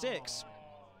go for the sticks.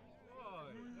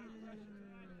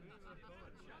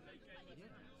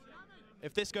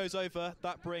 If this goes over,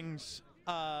 that brings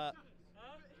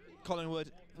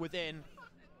Collingwood within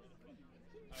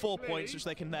 4 points, which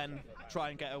they can then try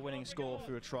and get a winning score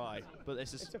through a try. But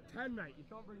this is... It's a pen, mate. You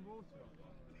can't bring water.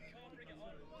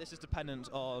 This is dependent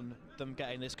on them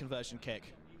getting this conversion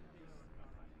kick.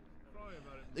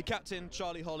 The captain,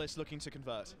 Charlie Hollis, looking to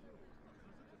convert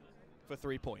for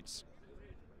 3 points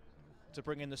to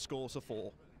bring in the score to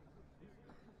 4.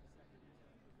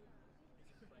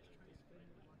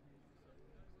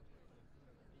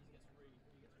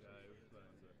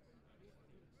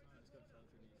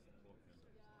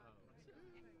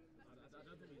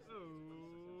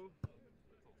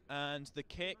 And the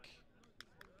kick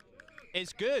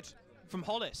is good from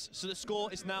Hollis. So the score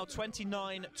is now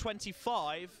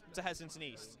 29-25 to Heslington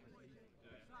East.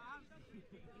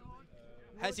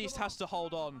 Hez East has to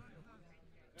hold on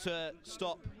to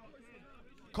stop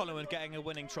Collingwood getting a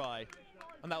winning try.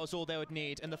 and that was all they would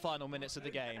need in the final minutes of the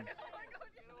game.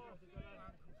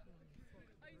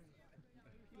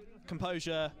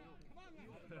 Composure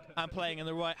and playing in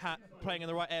the right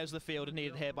areas of the field are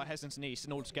needed here by Heslington East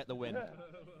in order to get the win.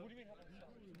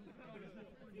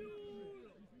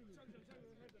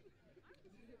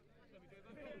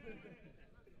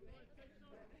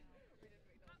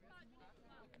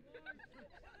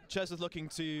 Chesworth looking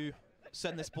to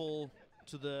send this ball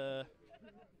to the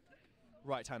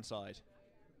right-hand side.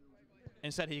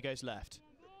 Instead, he goes left.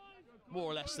 More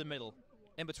or less the middle,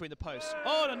 in between the posts.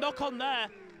 Oh, and a knock on there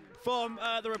from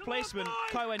the replacement,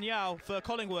 Koen Yao, for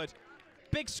Collingwood.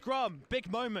 Big scrum, big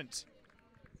moment.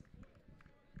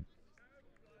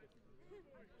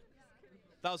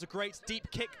 That was a great deep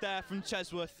kick there from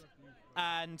Chesworth,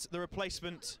 and the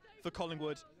replacement for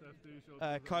Collingwood,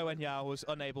 Koen Yao, was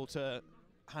unable to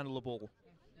handle the ball.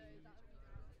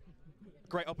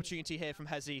 Great opportunity here from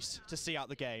Hes East to see out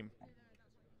the game.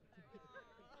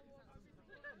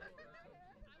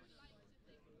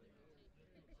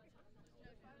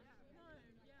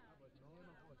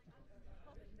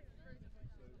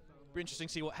 Be interesting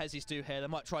to see what Hes East do here. They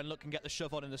might try and look and get the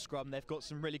shove on in the scrum. They've got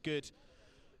some really good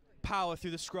power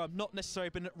through the scrum. Not necessarily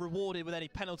been rewarded with any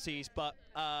penalties, but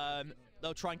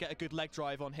they'll try and get a good leg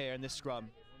drive on here in this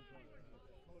scrum.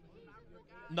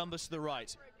 Numbers to the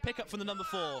right. Pick up from the number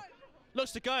 4.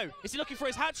 Looks to go. Is he looking for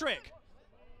his hat-trick?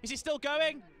 Is he still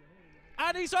going?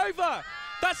 And he's over!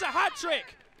 That's a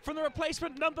hat-trick from the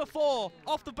replacement number 4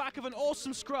 off the back of an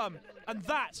awesome scrum. And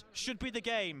that should be the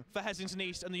game for Heslington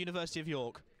East and the University of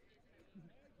York.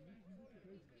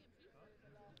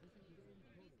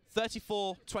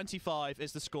 34-25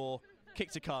 is the score.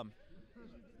 Kick to come.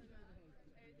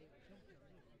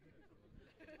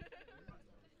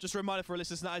 Just a reminder for our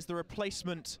listeners, that is the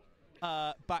replacement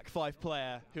back 5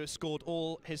 player who has scored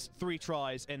all his 3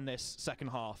 tries in this second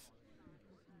half.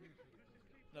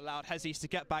 And allowed Hes East to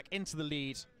get back into the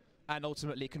lead and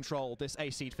ultimately control this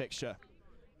A-seed fixture.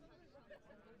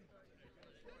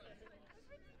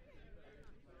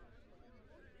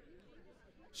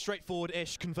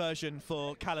 Straightforward-ish conversion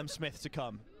for Callum Smith to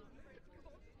come.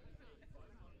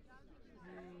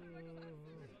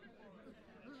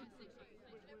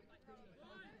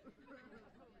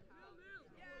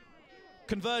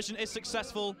 Conversion is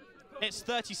successful. It's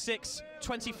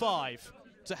 36-25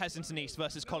 to Heslington East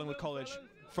versus Collingwood College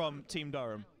from Team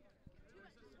Durham.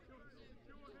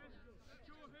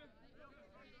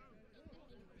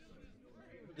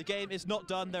 The game is not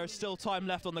done. There is still time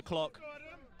left on the clock.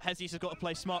 Hes East has got to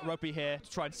play smart rugby here to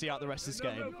try and see out the rest of this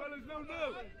game.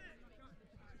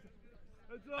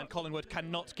 And Collingwood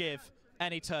cannot give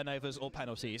any turnovers or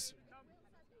penalties.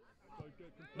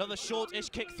 Another short-ish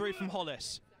kick through from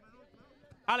Hollis.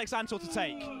 Alex Antor to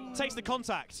take. Takes the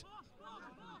contact.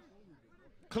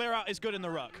 Clear out is good in the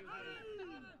ruck.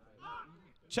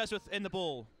 Chesworth in the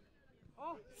ball.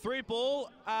 Through ball,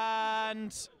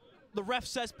 and the ref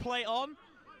says play on.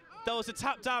 There was a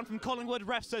tap down from Collingwood.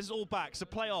 Ref says all back, so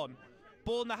play on.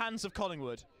 Ball in the hands of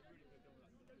Collingwood.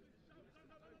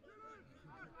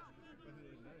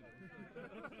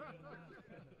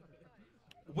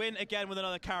 Win again with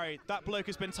another carry. That bloke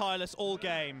has been tireless all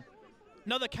game.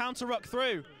 Another counter ruck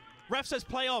through. Ref says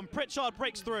play on. Pritchard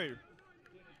breaks through.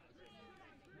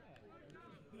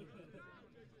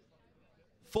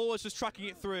 Forwards just tracking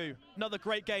it through. Another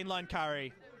great gain line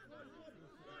carry.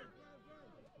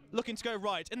 Looking to go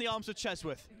right in the arms of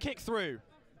Chesworth. Kick through.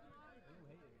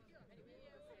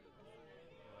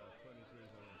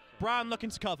 Brown looking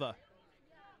to cover.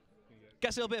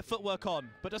 Gets a little bit of footwork on,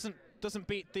 but doesn't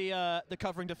beat the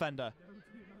covering defender.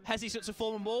 Hes East looks to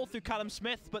form a ball through Callum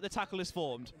Smith, but the tackle is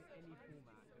formed.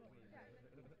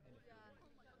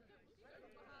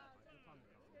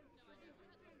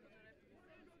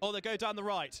 Oh, they go down the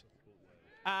right.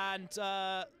 And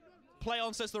play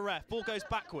on, says the ref. Ball goes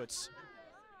backwards.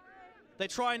 They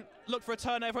try and look for a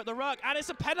turnover at the ruck, and it's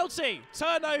a penalty.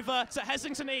 Turnover to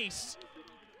Heslington East.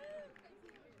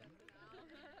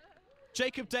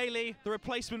 Jacob Daly, the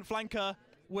replacement flanker,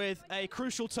 with a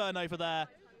crucial turnover there.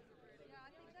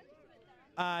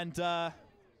 And that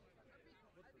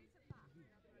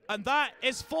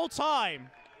is full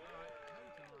time.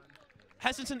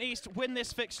 Heslington East win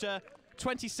this fixture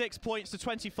 26 points to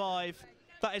 25.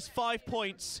 That is 5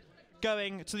 points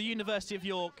going to the University of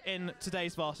York in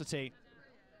today's Varsity.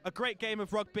 A great game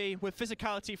of rugby with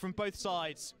physicality from both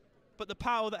sides, but the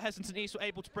power that Heslington East were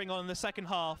able to bring on in the second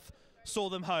half saw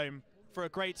them home for a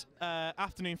great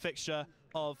afternoon fixture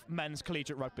of men's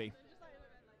collegiate rugby.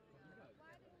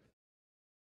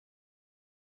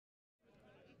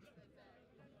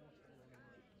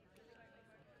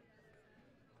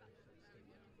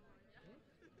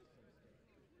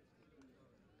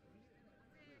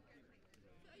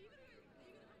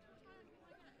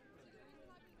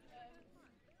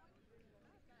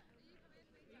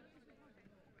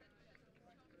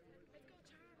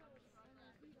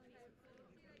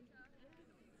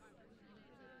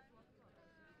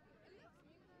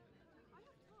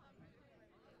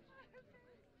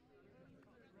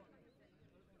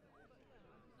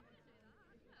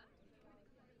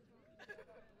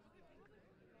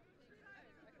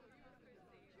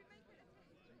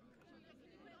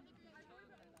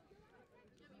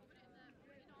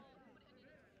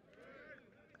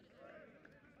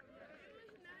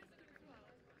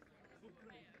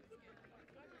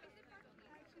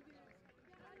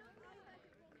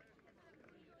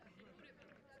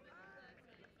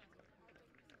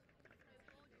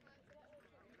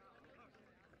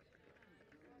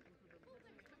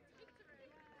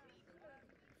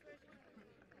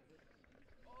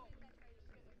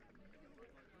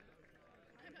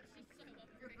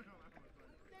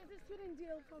 shouldn't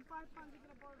deal for 500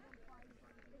 and above on fine.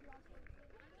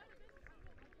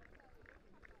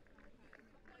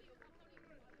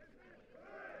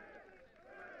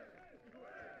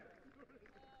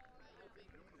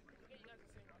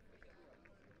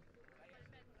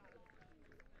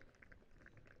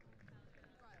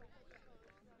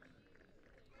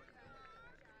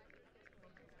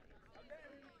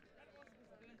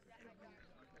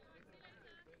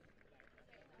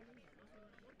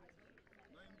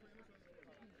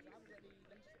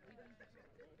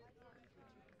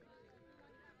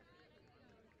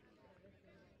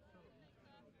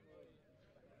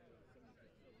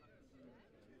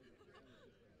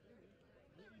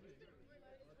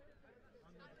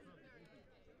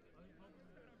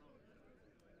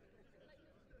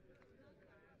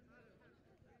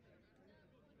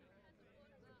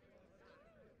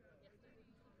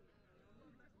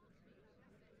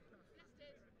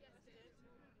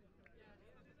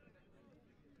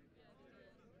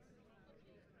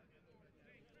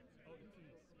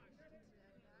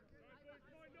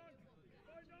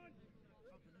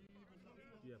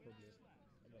 Yeah, probably.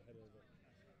 I'm ahead of it.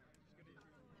 See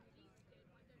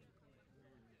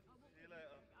you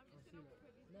later. I'll see you later.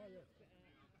 No, yeah.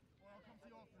 Well, I'll come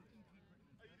to you after. Oh,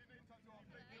 you didn't interact with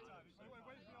after. Wait for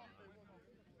me after. You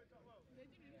picked up well. They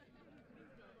didn't interact with these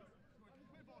guys. Wait, can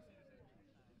you play Varsity, is it?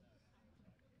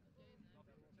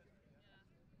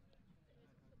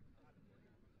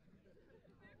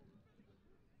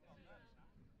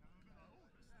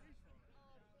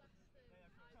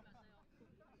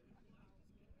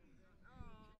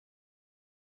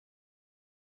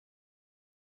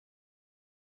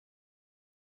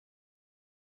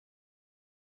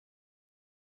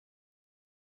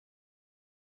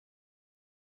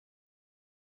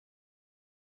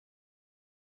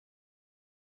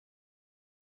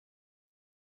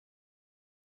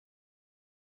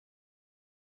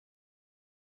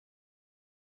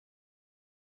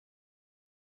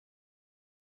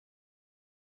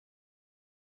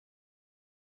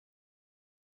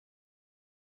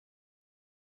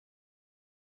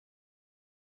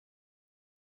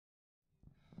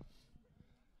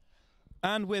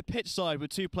 And we're pitch side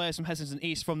with two players from Heslington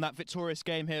East from that victorious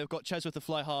game here. We've got Chesworth, the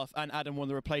fly half, and Adam, one of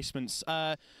the replacements.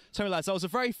 Tell me, lads, that was a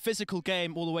very physical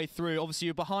game all the way through. Obviously,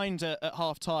 you're behind at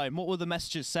half time. What were the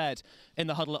messages said in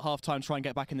the huddle at half time to try and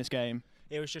get back in this game?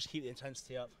 It was just keep the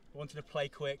intensity up. We wanted to play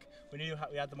quick. We knew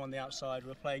we had them on the outside. We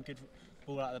were playing good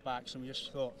ball out of the backs, and we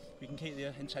just thought we can keep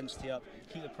the intensity up,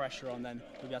 keep the pressure on, then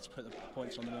we'll be able to put the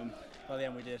points on them. And by the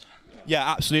end, we did. Yeah,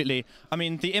 absolutely. I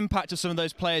mean, the impact of some of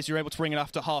those players you were able to bring in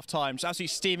after half time, just absolutely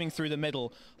steaming through the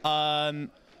middle. That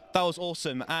was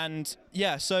awesome. And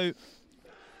yeah, so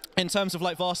in terms of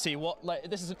like Varsity,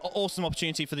 this is an awesome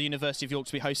opportunity for the University of York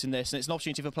to be hosting this, and it's an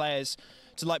opportunity for players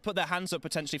to like put their hands up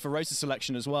potentially for Rose's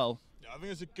selection as well. Yeah, I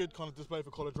think it's a good kind of display for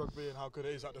college rugby and how good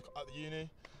it is at the uni.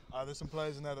 There's some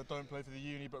players in there that don't play for the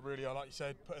uni, but really, like you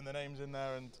said, putting their names in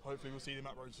there, and hopefully we'll see them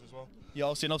at Roses as well. Yeah,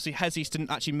 obviously Heslington didn't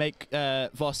actually make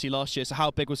Varsity last year, so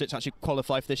how big was it to actually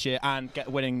qualify for this year and get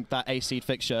winning that A-seed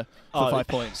fixture for 5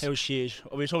 points? It was huge.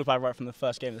 We were talking about it right from the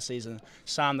first game of the season.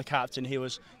 Sam, the captain, he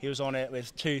was on it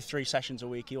with 2-3 sessions a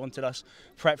week. He wanted us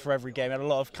prep for every game. We had a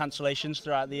lot of cancellations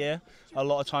throughout the year. A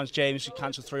lot of times James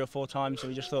cancelled 3 or 4 times, so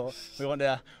we just thought we want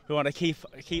to keep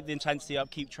the intensity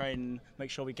up, keep training, make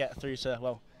sure we get through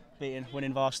to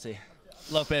winning Varsity.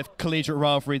 Love a bit of collegiate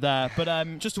rivalry there, but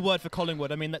just a word for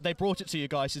Collingwood. I mean, they brought it to you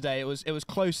guys today. It was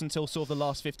close until sort of the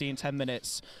last 15-10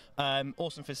 minutes.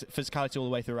 Awesome physicality all the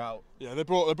way throughout. Yeah, they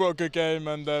brought a good game,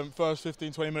 and first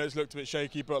 15-20 minutes looked a bit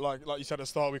shaky, but like you said at the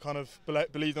start, we kind of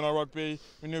believed in our rugby.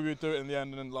 We knew we would do it in the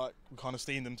end, and then we kind of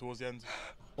steamed them towards the end.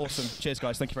 Awesome. Cheers,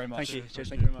 guys. Thank you very much. Thank you. Cheers.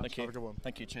 Thank you very much. Thank you. Have a good one.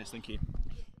 Thank you. Cheers. Thank you.